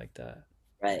something like that.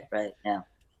 Right. Right. Yeah.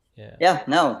 Yeah. Yeah.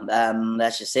 No,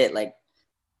 that's just it. Like,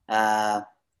 uh,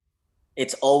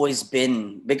 it's always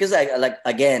been because I like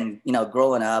again, you know,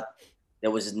 growing up, there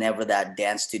was never that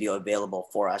dance studio available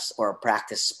for us or a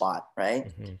practice spot,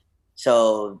 right? Hmm.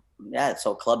 So yeah,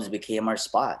 so clubs became our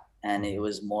spot, and it Hmm.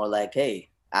 was more like, hey,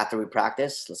 after we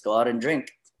practice, let's go out and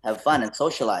drink, have fun, and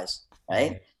socialize,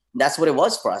 right? Right. That's what it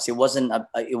was for us. It wasn't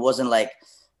like,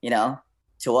 you know,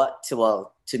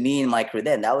 to me and my crew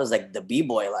then that was like the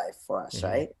b-boy life for us, Hmm.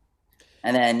 right?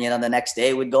 And then you know the next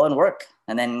day we'd go and work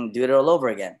and then do it all over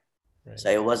again. Right. So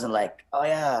it wasn't like, oh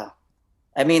yeah.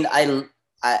 I mean, I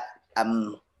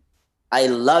I'm I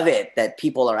love it that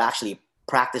people are actually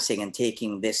practicing and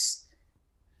taking this,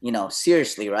 you know,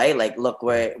 seriously, right? Like look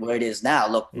Right. where it is now.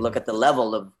 Look Hmm. at the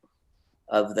level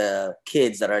of the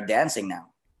kids that are dancing now,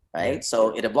 Right. right?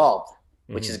 So it evolved,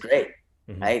 which Hmm. is great,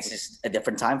 Hmm. right? It's just a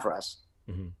different time for us.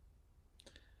 Hmm.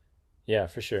 Yeah,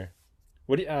 for sure.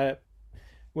 What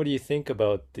do you think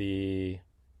about the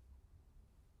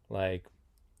like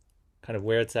kind of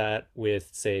where it's at with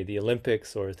say the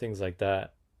Olympics or things like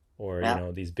that, or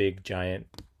Yeah, these big giant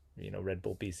Red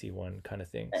Bull BC1 kind of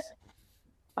things?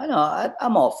 I know.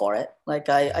 I'm all for it. Like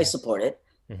I Hmm. support it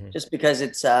Hmm. just because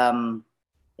it's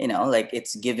you know, like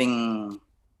it's giving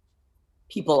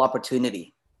people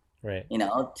opportunity, Right. you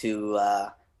know, to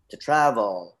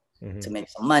travel, Hmm. to make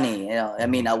some money. You know, I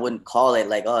Hmm. mean, I wouldn't call it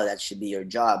like, oh, that should be your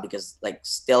job because like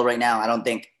still right now, I don't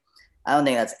think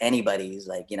that's anybody's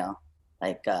like, you know,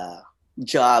 like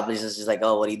job is just like,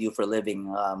 oh, what do you do for a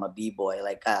living? I'm a b-boy,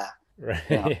 like Right.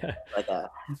 you know, Yeah. like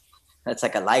that's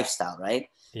like a lifestyle, right?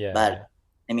 Yeah. But Yeah.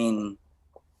 I mean,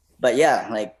 but yeah,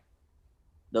 like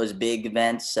those big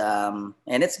events, and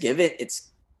it's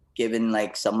given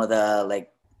like some of the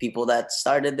like people that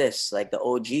started this, like the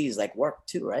OGs, like work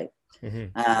too, right? Hmm.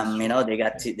 That's You true. know, Yeah.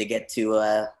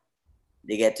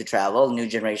 they get to travel. New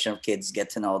generation of kids get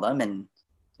to know them, and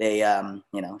they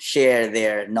you know share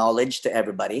their knowledge to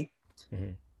everybody,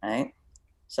 Hmm. right?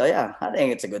 So yeah, I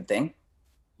think it's a good thing.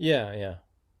 Yeah. Yeah.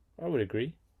 I would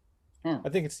agree. Yeah. I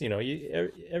think it's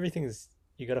everything's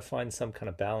you got to find some kind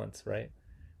of balance, right?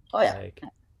 Oh yeah. Like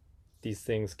these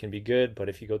things can be good, but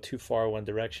if you go too far one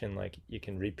direction, like you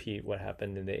can repeat what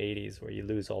happened in the 80s where you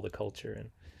lose all the culture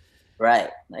Right.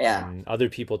 Yeah. and other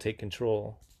people take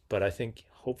control. But I think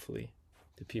hopefully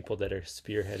the people that are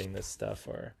spearheading this stuff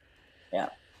are Yeah.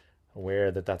 aware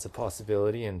that that's a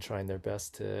possibility and trying their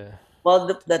best Well,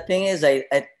 the to thing is,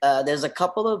 there's a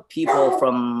couple of people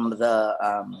from the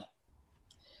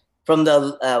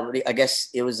I guess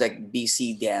it was like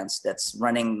BC Dance that's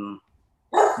running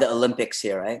the Olympics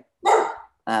here, right?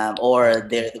 oh, Or okay.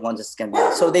 they're the ones that's gonna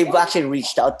be. So they've actually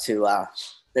reached out to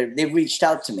they've reached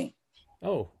out to me.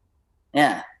 Oh,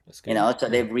 Yeah, that's you good. know, so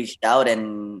Yeah. they've reached out,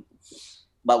 and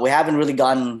but we haven't really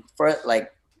gone for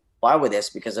like far with this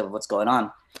because of what's going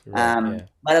on. Right. Yeah.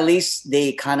 But at least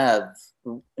they kind of,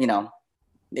 you know,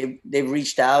 they've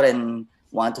reached out and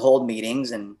want to hold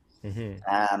meetings, and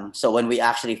Hmm. so when we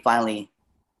actually finally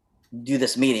do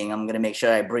this meeting, I'm gonna make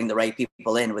sure I bring the right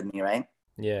people in with me, right?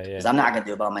 Yeah. Because Yeah. I'm not gonna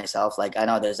do it by myself. Like I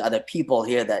know there's other people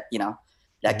here that you know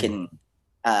that Hmm. can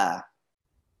uh,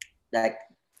 that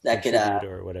that could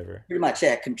Contribute or whatever. pretty much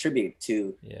yeah contribute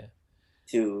Yeah.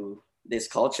 to this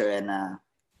culture and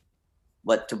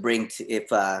what to bring to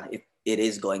if it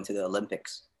is going to the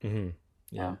Olympics. Hmm.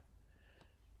 Yeah.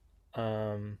 Um,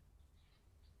 Um,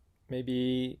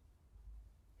 maybe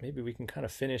maybe we can kind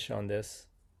of finish on this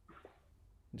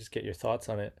and just get your thoughts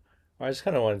on it. I just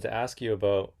kind of wanted to ask you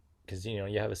about because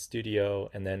you have a studio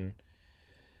and then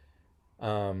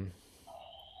um,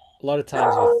 a lot of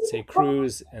times with say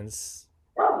crews and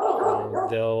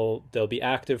they'll be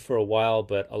active for a while,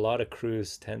 but a lot of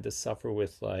crews tend to suffer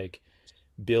with like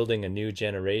building a new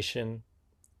generation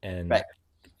and Right.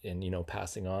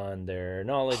 passing on their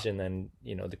knowledge, and then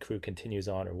the crew continues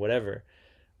on or whatever.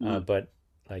 Mm, But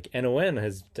like NON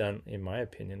has done, in my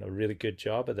opinion, a really good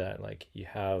job of that. Like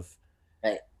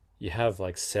right. you have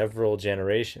like several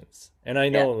generations, and I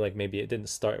Yeah. know like maybe it didn't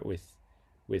start with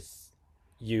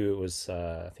you. It was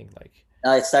I think like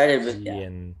No, it started with G yeah.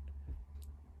 and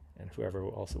whoever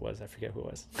else it was, I forget who it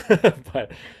was.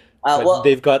 but Well,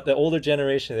 they've got the older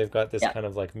generation, they've got this yeah. kind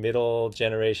of like middle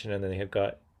generation, and then they've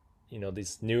got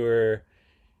this newer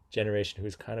generation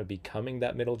who's kind of becoming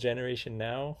that middle generation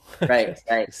now. I Right. guess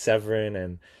Right. like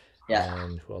Severin Yeah.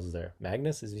 and who else is there?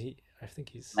 Magnus, is he? I think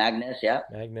he's Magnus. Yeah.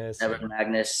 Magnus. Evan And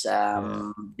Magnus.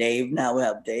 yeah, Dave. Now we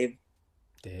have Dave.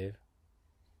 Dave.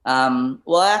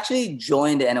 Well, I actually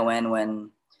joined NON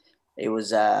when it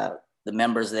was the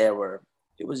members there were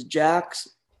it was Jax,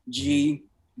 Hmm. G,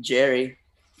 Jerry.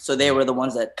 So they Right. were the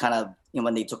ones that kind of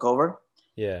when they took over.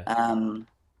 Yeah, Um,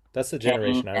 that's the Kenny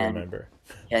generation I and remember.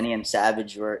 Kenny and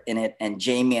Savage were in it, and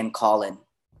Jamie and Colin.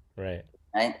 Right.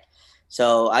 Right.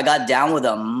 So I got down with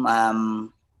them.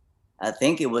 I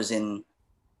think it was in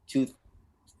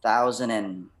 2000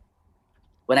 and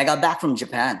when I got back from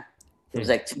Japan. It was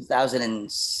Hmm. like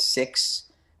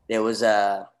 2006. There was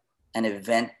an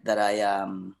event that I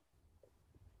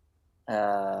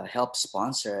helped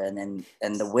sponsor, and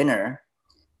the winner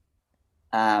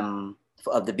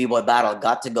of the B-boy battle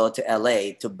got to go to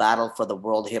LA to battle for the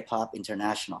World Hip Hop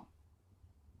International,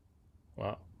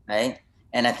 Wow. right?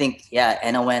 And I think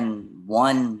NON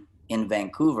won in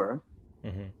Vancouver.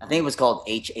 Hmm. I think it was called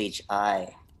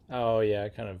HHI. Oh yeah, I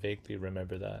kind of vaguely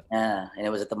remember that. Yeah, and it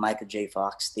was at the Michael J.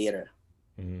 Fox Theater.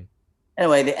 Hmm.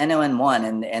 Anyway, the NON won,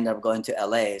 and they ended up going to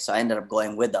LA. So I ended up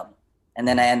going with them, and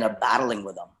then I ended up battling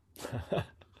with them.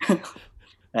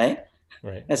 Right?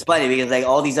 Right. It's funny because like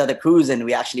all these other crews, and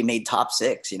we actually made top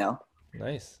six.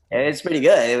 Nice. It's pretty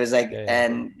good. It was like, Yeah, yeah,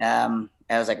 and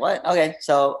I was like, what? Okay,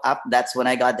 so that's when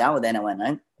I got down with NON,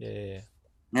 right? yeah, yeah,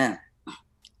 yeah.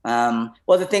 Yeah.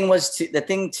 Well, the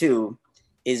thing too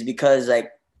is because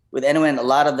like with NON, a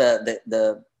lot of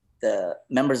the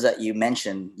members that you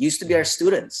mentioned used to be our Mhm.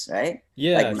 students, right? Like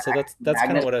Yeah, so that's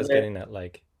kind of Magnus what I was was our getting at,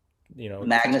 like,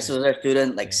 Magnus was our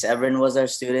student, like yeah. Severin was our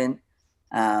student.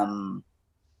 Um,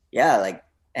 yeah, like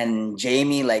and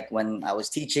Jamie, like when I was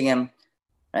teaching him,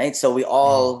 right? So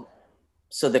Hmm.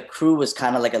 so the crew was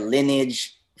kind of like a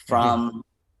lineage Hmm. from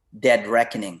Dead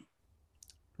Reckoning,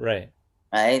 Right.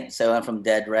 right? So I went from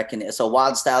Dead Reckoning, so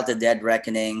Wild Style to Dead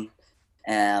Reckoning,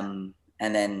 and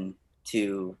then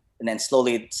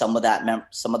slowly some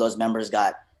of those members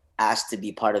got asked to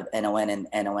be part of NON, and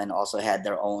NON also had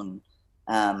their own,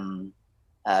 um,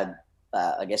 uh,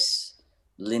 I guess,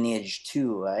 lineage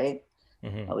too, right?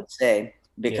 Hmm. I would say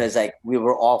Yeah. because like we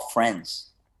were all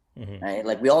friends, Hmm. right?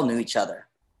 Like we all knew each other,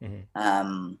 Hmm.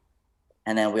 um,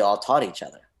 and then we all taught each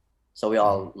other, so we Hmm.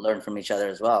 all learned from each other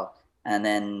as well. And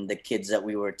then the kids that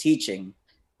we were teaching,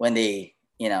 when they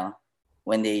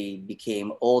when they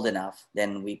became old enough,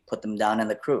 then we put them down in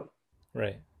the crew.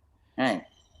 Right. Right.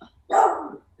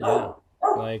 Yeah.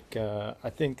 Like I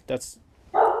think that's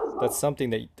something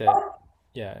that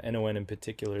yeah, NON in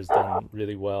particular has done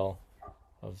really well,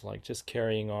 of like just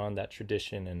carrying on that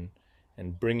tradition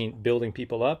and building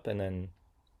people up, and then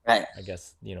Right. I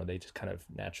guess they just kind of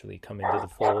naturally come into the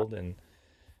fold. And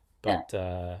Yeah.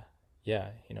 but yeah,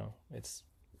 it's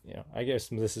I guess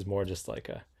this is more just like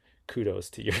a kudos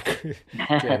to your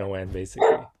to NON,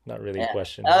 basically, not really a Yeah.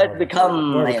 question, It's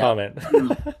become more of a comment.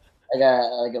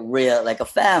 like a real like a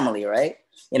family, right?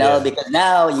 Yeah. Because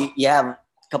now you have a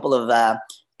couple of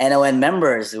NON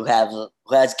members who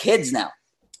has kids now.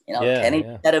 Yeah, Kenny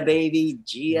yeah, had a baby.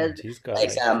 G yeah, had he's got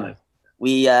like like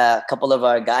we a couple of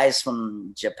our guys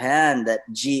from Japan that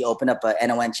G opened up a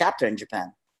NON chapter in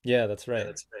Japan. yeah, that's right.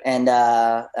 And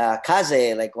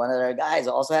Kaze, like one of their guys,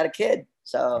 also had a kid.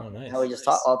 So Oh, we nice. just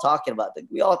all talking about it.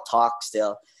 We all talk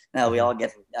still. We Hmm. all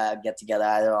get together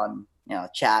either on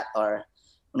chat or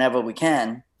whenever we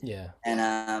can. Yeah, And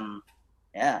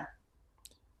yeah,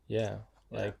 yeah,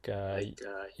 like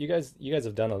you guys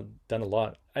have done a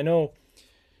lot. I know,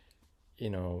 you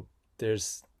know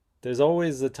there's there's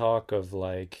always the talk of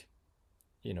like,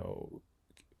 you know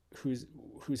who's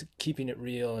who's keeping it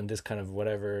real and this kind of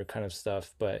whatever kind of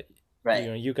stuff, but right,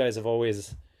 you guys have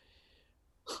always,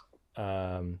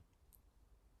 um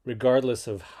regardless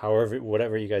of however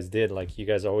whatever you guys did, like you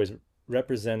guys always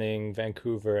representing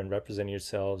Vancouver and representing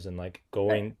yourselves, and like right,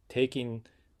 going taking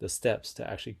the steps to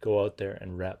actually go out there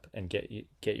and rep and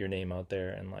get your name out there.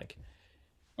 And like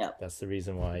Yeah. that's the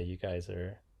reason why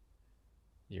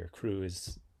your crew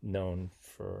is known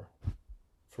for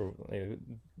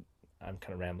I'm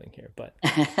kind of rambling here, but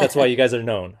that's why you guys are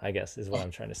known, I guess, is what I'm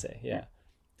trying to say. Yeah,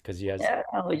 because you guys Yeah,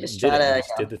 we just did try it. You to,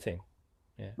 just did the thing.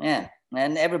 Yeah. yeah.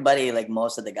 And everybody, like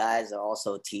most of the guys, are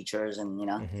also teachers, and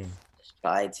Hmm. just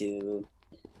try to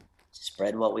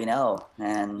spread what we know,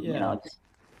 and Yeah. just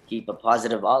keep a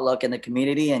positive outlook in the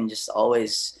community, and just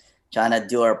always trying to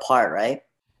do our part, right?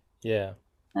 Yeah.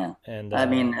 Yeah. And I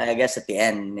mean, I guess at the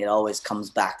end, it always comes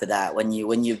back to that. When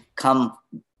you come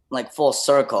like full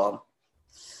circle,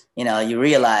 you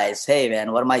realize, hey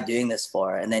man, what am I doing this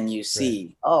for? And then you right.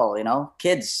 see, oh,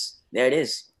 kids, there it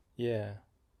is. Yeah.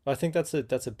 Well, I think that's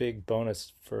a big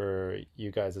bonus for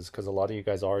you guys is because a lot of you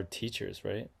guys are teachers,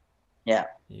 right? Yeah.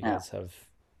 You Yeah. guys have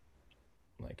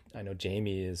like I know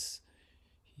Jamie is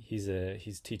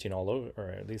he's teaching all over, or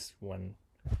at least when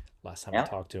last time I Yeah.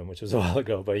 talked to him, which was a while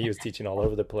ago, but he was teaching all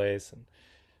over the place. And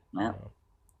you Yeah. know,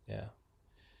 yeah.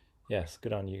 Yes,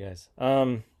 good on you guys.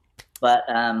 But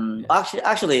Yeah.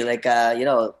 actually, like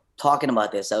talking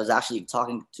about this, I was actually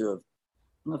talking to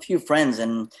a few friends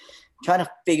and trying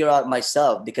to figure out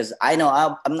myself, because I know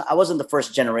I wasn't the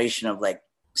first generation of like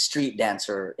street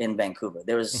dancer in Vancouver.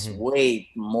 There was Hmm. way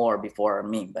more before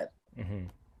me, but Hmm.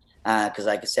 because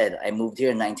like I said, I moved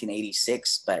here in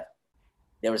 1986, but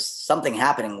there was something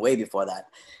happening way before that.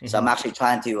 So I'm Hmm. actually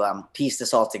trying to piece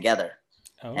this all together,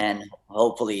 Oh, and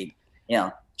hopefully,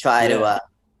 try to yeah.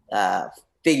 uh,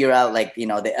 figure out like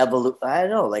the evolution. I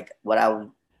don't know, like what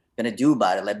I'm gonna do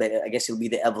about it. Like, but I guess it'll be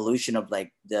the evolution of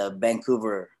like the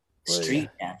Vancouver Well, yeah. street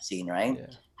dance scene, right? Yeah.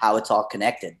 How it's all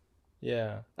connected.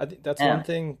 Yeah. I think that's one Yeah.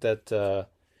 thing that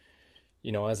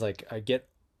as like I get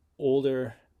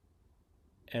older,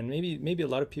 and maybe a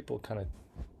lot of people kind of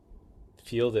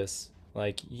feel this,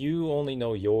 like you only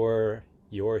know your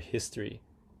history,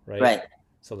 right? Right.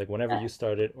 So like whenever Yeah. you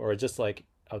started, or just like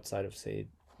outside of say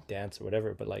dance or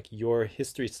whatever, but like your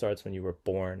history starts when you were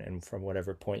born and from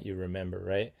whatever point you remember,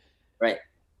 right? Right.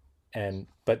 And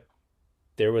but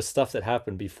there was stuff that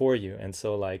happened before you, and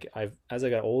so like I've as I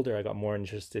got older I got more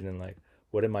interested in like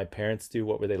what did my parents do,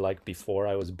 what were they like before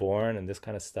I was born, and this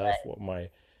kind of stuff, Right. what my Yeah.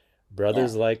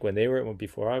 brothers like when they were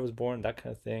before I was born, that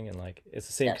kind of thing. And like it's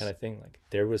the same kind Yes. of thing, like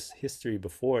there was history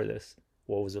before this,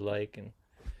 what was it like? And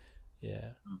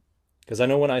yeah, Mm. because I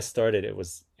know when I started it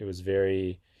was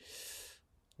very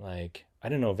like I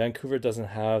don't know, Vancouver doesn't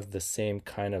have the same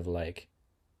kind of like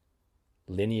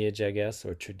lineage, I guess,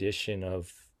 or tradition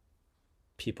of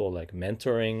people like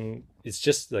mentoring. It's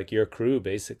just like your crew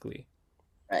basically,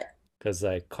 Right. because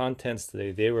like Contents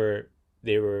they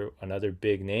were another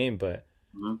big name, but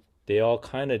Hmm. they all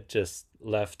kind of just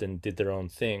left and did their own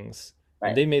things, and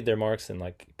Right. they made their marks in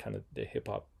like kind of the hip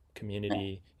hop Yeah.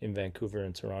 community in Vancouver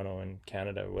and Toronto and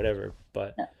Canada or whatever.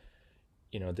 But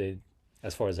Yeah. they,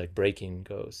 as far as like breaking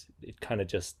goes, it kind of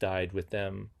just died with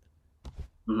them.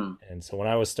 Hmm. And so when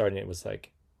I was starting, it was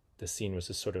like the scene was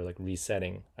just sort of like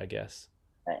resetting, I guess.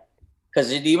 Right. Because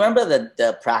do you remember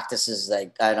the practices?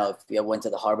 Like, I don't know if you went to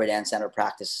the Harbor Dance Center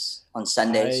practice on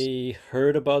Sundays. I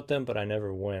heard about them, but I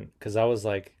never went because I was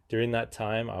like during that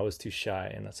time I was too shy,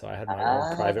 and so I had my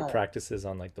own private Ah, practices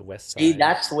on like the west see, side.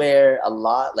 that's where a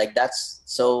lot, like, that's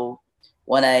so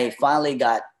when I finally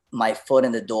got my foot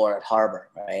in the door at Harbor,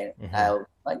 right? Hmm.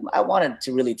 I wanted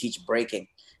to really teach breaking,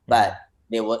 but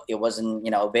Hmm. it wasn't,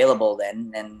 available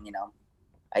then. And,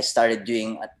 I started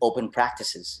doing open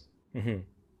practices, Hmm.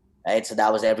 right? So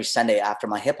that was every Sunday after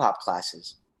my hip hop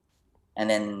classes. And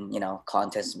then,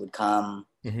 contests would come,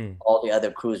 Hmm. all the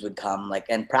other crews would come, like,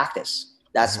 and practice.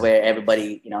 That's Hmm. where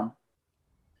everybody,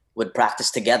 would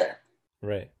practice together.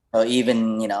 Right. So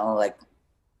even, like,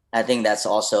 I think that's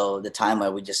also the time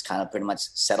where we just kind of pretty much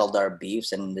settled our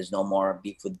beefs, and there's no more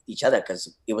beef with each other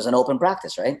because it was an open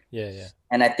practice, right? Yeah. Yeah.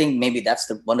 And I think maybe that's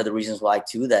one of the reasons why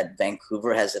too that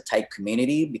Vancouver has a tight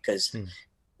community, because Hmm.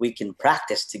 we can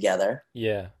practice together,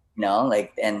 Yeah.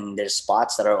 like, and there's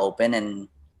spots that are open, and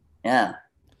yeah,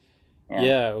 yeah.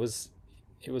 Yeah.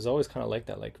 It was always kind of like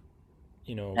that. Like,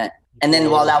 Yeah. And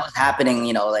then while people. that was happening,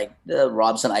 like the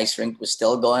Robson Ice Rink was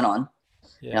still going on.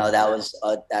 Yeah.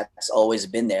 That's always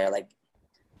been there. Like,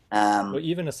 Well, um,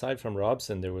 even aside from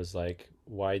Robson, there was like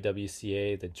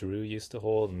YWCA that Drew used to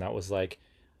hold, and yeah,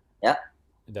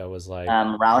 that was like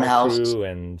our Roundhouse. crew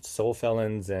and Soul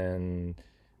Felons and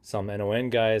some NON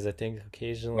guys, I think, Yeah,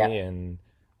 occasionally, and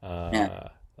yeah,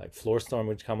 like Floorstorm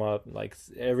would come up. Like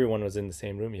everyone was in the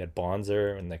same room. You had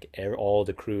Bonzer, and like all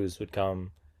the crews would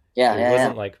come. yeah, It yeah, yeah,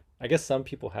 wasn't like I guess some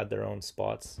people had their own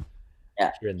spots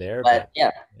yeah. here and there, But but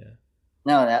yeah, yeah.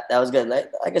 No, that was good.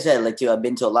 Like I said, like too, I've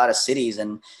been to a lot of cities,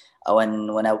 and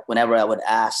whenever I would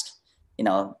ask,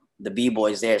 the b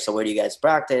boys there, so where do you guys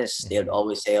practice? They would Hmm.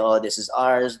 always say, "Oh, this is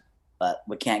ours, but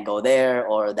we can't go there,"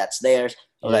 or "That's theirs."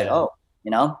 I was like, Yeah, "Oh,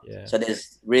 you know." yeah, So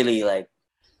there's really like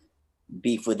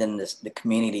beef within the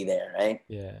community there, right?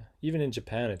 yeah. Even in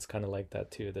Japan, it's kind of like that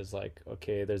too. There's like,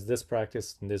 okay, there's this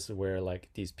practice, and this is where like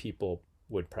these people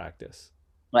would practice,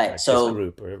 Right. like this So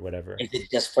group or whatever. is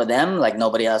it just for them? Like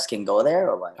nobody else can go there,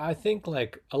 or what? I think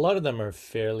like a lot of them are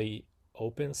fairly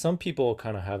open. Some people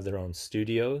kind of have their own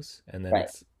studios, and then Right.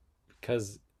 it's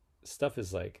because stuff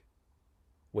is like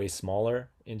way smaller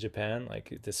in Japan.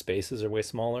 Like the spaces are way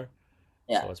smaller.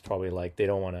 Yeah. So it's probably like they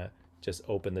don't want to just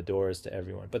open the doors to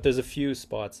everyone. But there's a few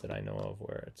spots that I know of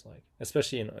where it's like,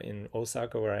 especially in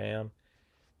Osaka where I am,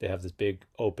 they have this big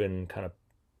open kind of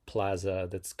plaza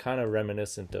that's kind of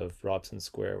reminiscent of Robson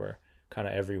Square, where kind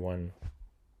of everyone,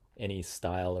 any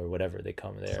style or whatever, they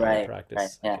come there and they Right. Right.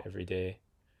 practice like Yeah. every day.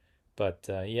 But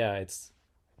yeah, it's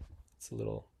a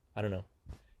little, I don't know.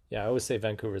 Yeah, I always say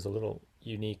Vancouver is a little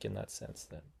unique in that sense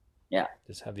that Yeah.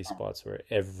 just have these spots where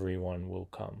everyone will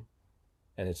come,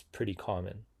 and it's pretty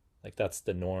common. Like that's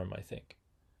the norm, I think.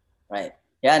 Right.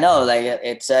 Yeah. No. Yeah. Like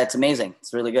it's amazing.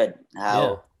 It's really good Yeah.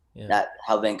 how Yeah. that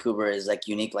how Vancouver is like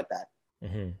unique like that.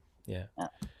 Hmm. Yeah. Yeah.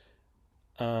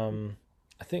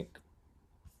 I think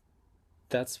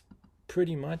that's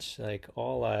pretty much like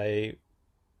all I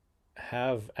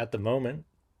have at the moment.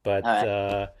 All But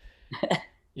right.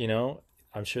 you know,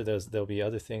 I'm sure there'll be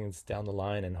other things down the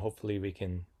line, and hopefully we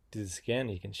can do this again.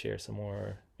 You can share some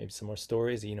more, maybe some more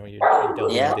stories. You know, you're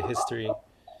delving Yeah. into history,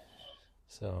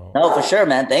 so No, for sure,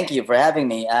 man. Thank you for having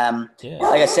me. yeah.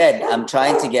 Like I said, I'm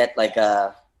trying to get like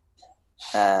I'm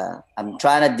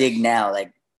trying to dig now,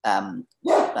 like trying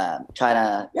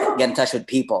to get in touch with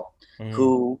people Hmm.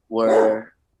 who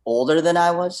were older than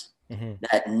I was, Hmm.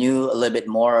 that knew a little bit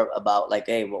more about like,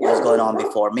 hey, what was going on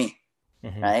before me,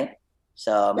 Hmm. right?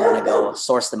 So I'm gonna go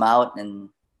source them out and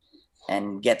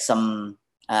get some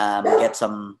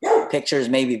pictures,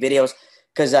 maybe videos,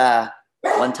 because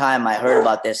one time I heard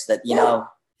about this that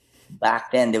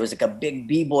back then there was like a big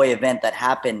b-boy event that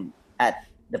happened at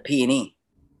the P&E.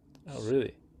 Oh,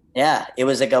 really? Yeah, it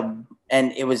was like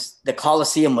and it was the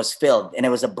Coliseum was filled, and it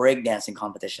was a breakdancing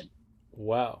competition.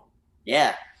 Wow.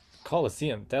 Yeah,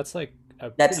 Coliseum. That's like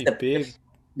a that's pretty big.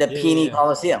 the Yeah, yeah, P&E yeah.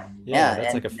 Coliseum. Yeah, Yeah,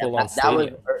 that's and like a full-on that was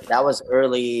stadium. that was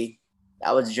early.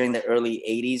 That was during the early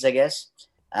 '80s, I guess.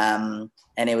 And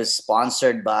it was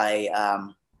sponsored by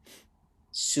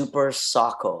Super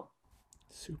Socko.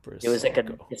 Super It was like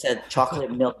Socko. it's a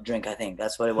chocolate milk drink, I think.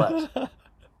 That's what it was,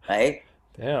 right?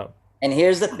 Damn. And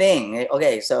here's the thing.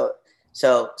 Okay, so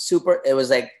super. It was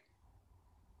like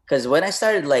because when I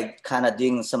started like kind of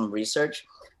doing some research,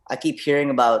 I keep hearing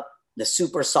about the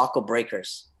Super Socko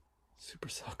Breakers. Super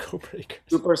Socko Breakers.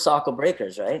 Super Socko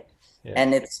Breakers, right? Yeah.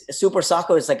 And it's Super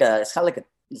Socko is like it's kind of like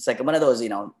it's like one of those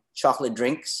chocolate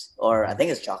drinks, or I Hmm.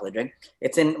 think it's chocolate drink.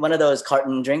 It's in one of those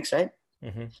carton drinks, right?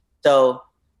 Hmm. So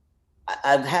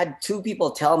I've had two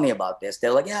people tell me about this.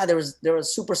 They're like, yeah, there was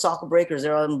Super Soccer Breakers.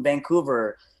 They're in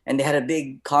Vancouver, and they had a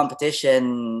big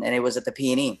competition, and it was at the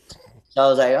P&E. So I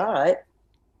was like, all right.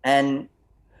 And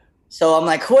so I'm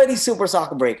like, who are these Super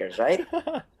Soccer Breakers, right?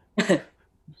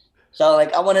 So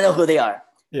like, I want to know who they are.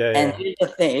 Yeah, And yeah.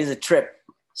 here's the thing: it's a trip.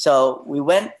 So we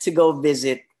went to go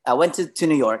visit. I went to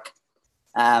New York.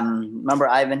 Remember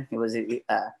Ivan? It was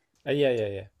Yeah, yeah,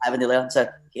 yeah. Ivan De Leon. So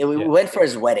we Yeah. went for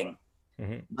his wedding.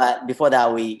 Hmm. But before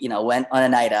that, we went on a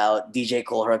night out. DJ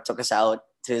Kohlberg took us out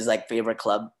to his like favorite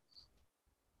club,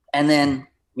 and then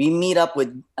we meet up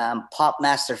with Pop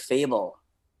Master Fable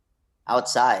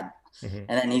outside. Hmm. And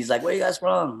then he's like, "Where are you guys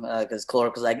from?" Because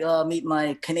Kohlberg was like, "Oh, meet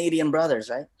my Canadian brothers,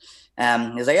 right?"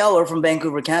 He's like, "Oh, we're from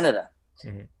Vancouver, Canada."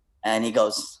 Hmm. And he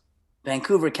goes,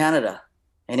 "Vancouver, Canada,"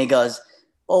 and he goes,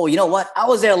 "Oh, you know what? I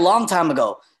was there a long time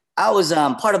ago. I was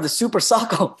part of the Super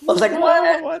Soccer." I was like,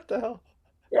 "What?" What the hell?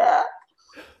 Yeah.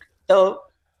 So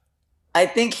I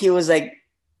think he was like,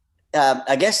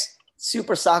 I guess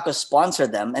Super Soccer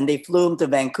sponsored them, and they flew him to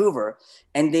Vancouver,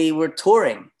 and they were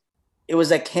touring. It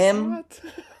was like him, What?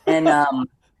 and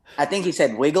I think he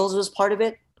said Wiggles was part of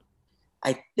it.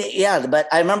 Yeah, but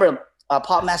I remember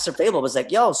Pop Master Fable was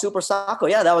like, "Yo, Super Soccer,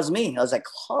 yeah, that was me." I was like,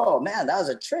 "Oh man, that was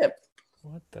a trip."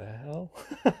 What the hell?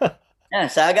 Yeah,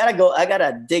 so I gotta go. I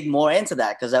gotta dig more into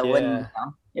that because I wouldn't.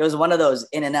 Yeah, It was one of those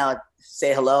in and out,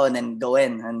 say hello and then go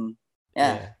in, and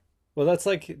yeah, yeah. Well, that's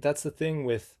the thing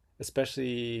with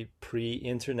especially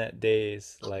pre-internet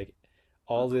days. Like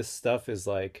all this stuff is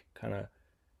like kind of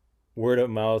word of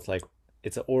mouth. Like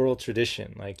it's an oral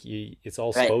tradition. Like it's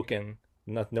all right, spoken.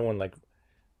 Not no one like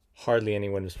hardly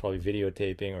anyone was probably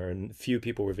videotaping, or few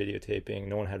people were videotaping.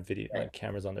 No one had video Right. like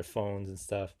cameras on their phones and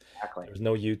stuff. Exactly. There was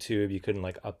no YouTube. You couldn't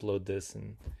like upload this,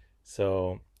 and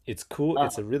so it's cool. Oh,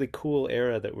 It's a really cool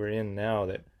era that we're in now,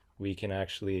 that we can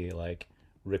actually like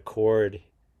record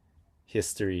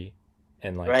history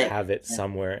and like right. have it Yeah.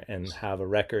 somewhere and have a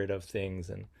record of things.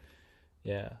 And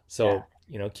yeah, Yeah. so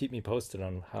keep me posted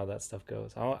on how that stuff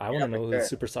goes. I want Yeah, to for know who the sure.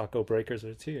 Super Socko Breakers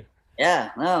are too.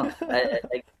 Yeah. No.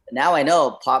 Like now I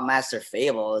know Pop Master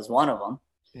Fable is one of them.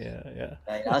 Yeah.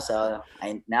 So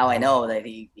I know that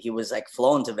he was like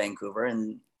flown to Vancouver,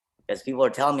 and because people are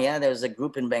telling me, yeah, there's a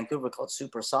group in Vancouver called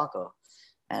Super Socko,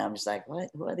 and I'm just like, what?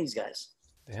 Who are these guys?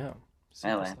 Damn,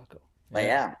 Super Anyway, Socko. but Yeah,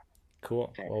 yeah. cool.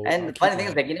 Okay. Well, And I'll the keep funny an thing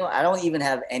eye is, out. like, I don't even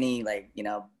have any, like,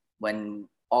 when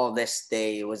all this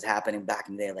day was happening back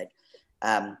in the day, like,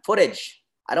 footage.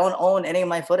 I don't own any of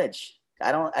my footage.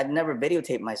 I've never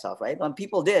videotaped myself, right? When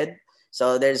people did,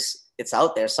 so it's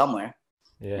out there somewhere.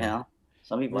 Yeah.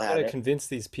 Some people We have gotta it. convince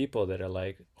these people that are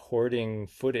like hoarding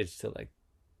footage to like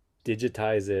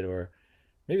digitize it, or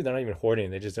maybe they're not even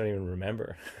hoarding, they just don't even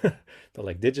remember. But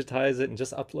like digitize it and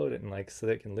just upload it, and like so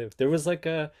they can live. There was like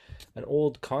an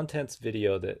old contents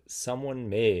video that someone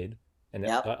made, and it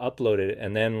Yep. got uploaded,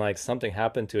 and then like something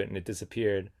happened to it and it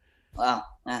disappeared. Wow.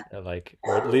 Yeah. Like,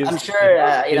 or it I'm lives sure,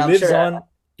 it I'm lives sure. on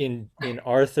in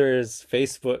Arthur's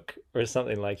Facebook or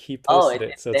something. Like he Oh, posted it,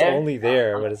 it's so it's there. only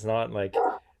there, but it's not like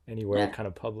anywhere Yeah. kind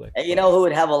of public. And you But know who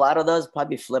would have a lot of those?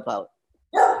 Probably Flip Out.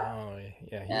 oh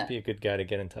yeah, he'd Yeah. be a good guy to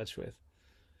get in touch with.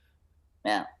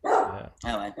 Yeah. Yeah.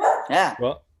 Anyway. Yeah.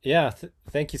 Well, yeah.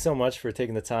 Thank you so much for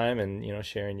taking the time and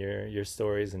sharing your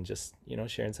stories, and just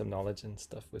sharing some knowledge and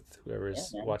stuff with Yeah,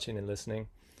 whoever's man. watching and listening.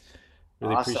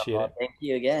 Really Awesome. appreciate Well, it. thank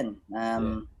you again.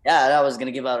 Yeah. Yeah, I was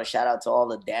gonna give out a shout out to all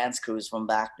the dance crews from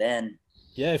back then.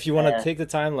 Yeah. If you want to Uh, take the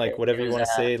time, like whatever you there's want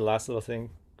to say, the last little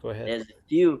thing, go ahead. there's a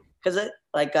few, because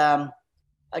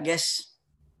I guess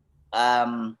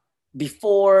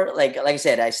before, like I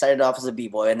said, I started off as a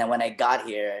b-boy, and then when I got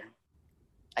here,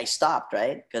 I stopped,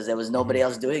 right? Because there was nobody Hmm.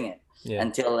 else doing it Yeah.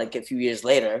 until like a few years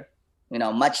later,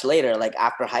 much later, like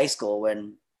after high school,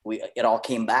 when it all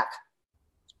came back.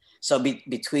 So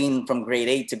between from grade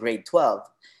 8 to grade 12,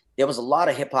 there was a lot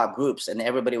of hip hop groups, and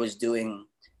everybody was doing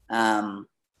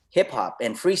hip hop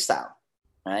and freestyle,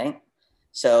 right?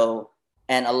 So,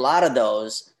 and a lot of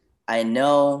those I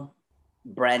know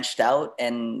branched out,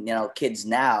 and kids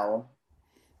now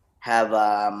have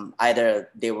either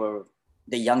they were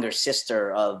the younger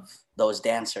sister of those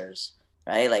dancers,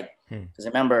 right? Like, Hmm. because I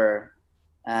remember,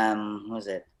 what was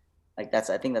it? Like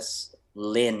I think that's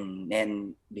Lynn,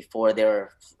 and before they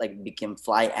were like became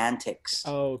Fly Antics,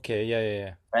 Oh, okay.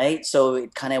 Yeah. right? So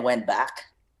it kind of went back,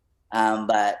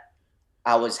 but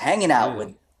I was hanging out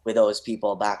Really? with those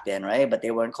people back then, right? But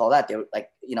they weren't called that. They were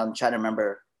like, I'm trying to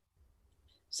remember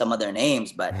some of their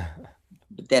names, but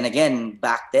then again,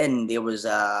 back then there was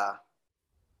a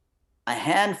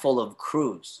handful of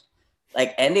crews,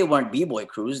 like, and they weren't b-boy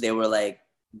crews, they were like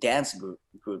dance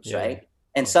groups, Yeah. right?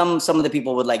 And Yeah. some of the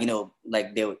people would, like,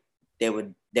 like they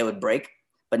would break,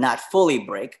 but not fully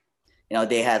break.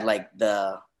 They had like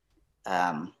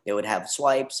they would have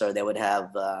swipes, or they would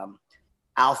have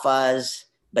alphas,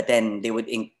 but then they would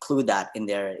include that in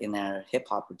their hip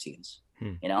hop routines.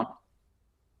 Hmm.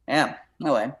 Yeah.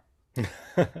 No way.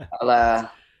 I'll,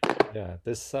 Yeah,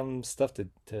 there's some stuff to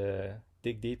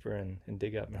dig deeper and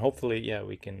dig up, and hopefully, yeah,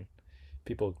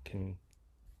 people can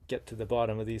get to the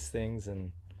bottom of these things,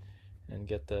 and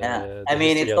get yeah. the I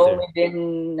mean, history it's out there. only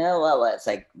been it's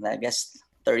like, I guess,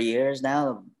 30 years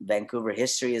now. Vancouver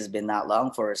history has been that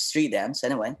long for street dance,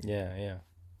 anyway. Yeah.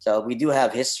 So we do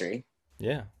have history,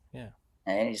 Yeah.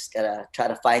 and you just gotta try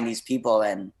to find these people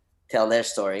and tell their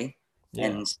story, Yeah.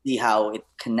 and see how it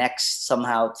connects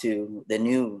somehow to the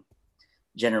new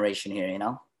generation here.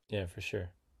 Yeah, for sure.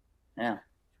 Yeah.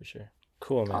 For sure.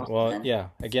 Cool, man. Awesome, Well, man. yeah,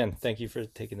 again, thank you for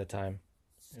taking the time.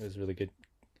 It was really good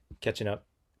catching up,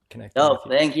 connecting Oh, with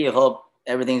you. thank you. Hope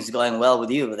everything's going well with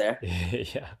you over there.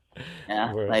 Yeah.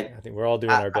 Yeah. Like, I think we're all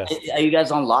doing our best. are you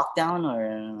guys on lockdown,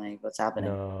 or like what's happening?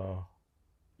 No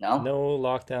No?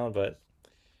 lockdown, but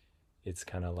it's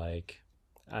kind of like,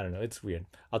 I don't know, it's weird.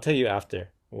 I'll tell you after.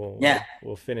 Yeah.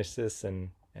 We'll finish this,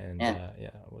 and Yeah.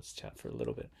 yeah, let's chat for a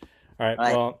little bit. All right. All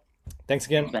right. Well, thanks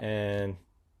again, Thanks, man. and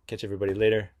catch everybody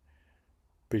later.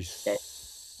 Peace. Okay.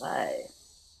 Bye.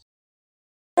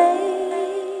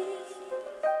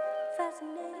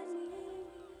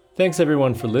 Thanks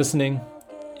everyone for listening.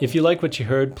 If you like what you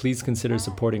heard, please consider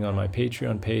supporting on my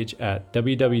Patreon page at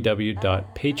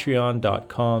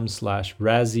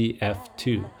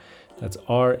www.patreon.com/RazzyF2. That's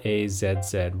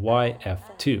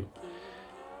RAZZYF2.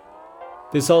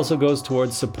 This also goes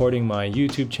towards supporting my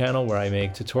YouTube channel where I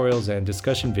make tutorials and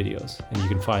discussion videos. And you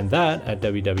can find that at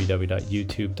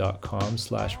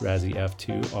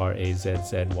www.youtube.com/RazzyF2,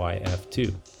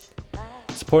 RAZZYF2.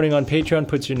 Supporting on Patreon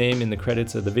puts your name in the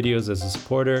credits of the videos as a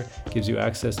supporter, gives you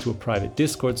access to a private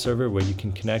Discord server where you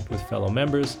can connect with fellow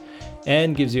members,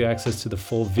 and gives you access to the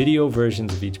full video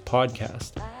versions of each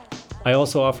podcast. I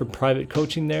also offer private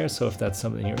coaching there, so if that's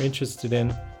something you're interested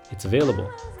in, it's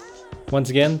available. Once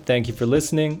again, thank you for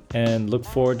listening and look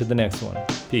forward to the next one.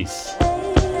 Peace.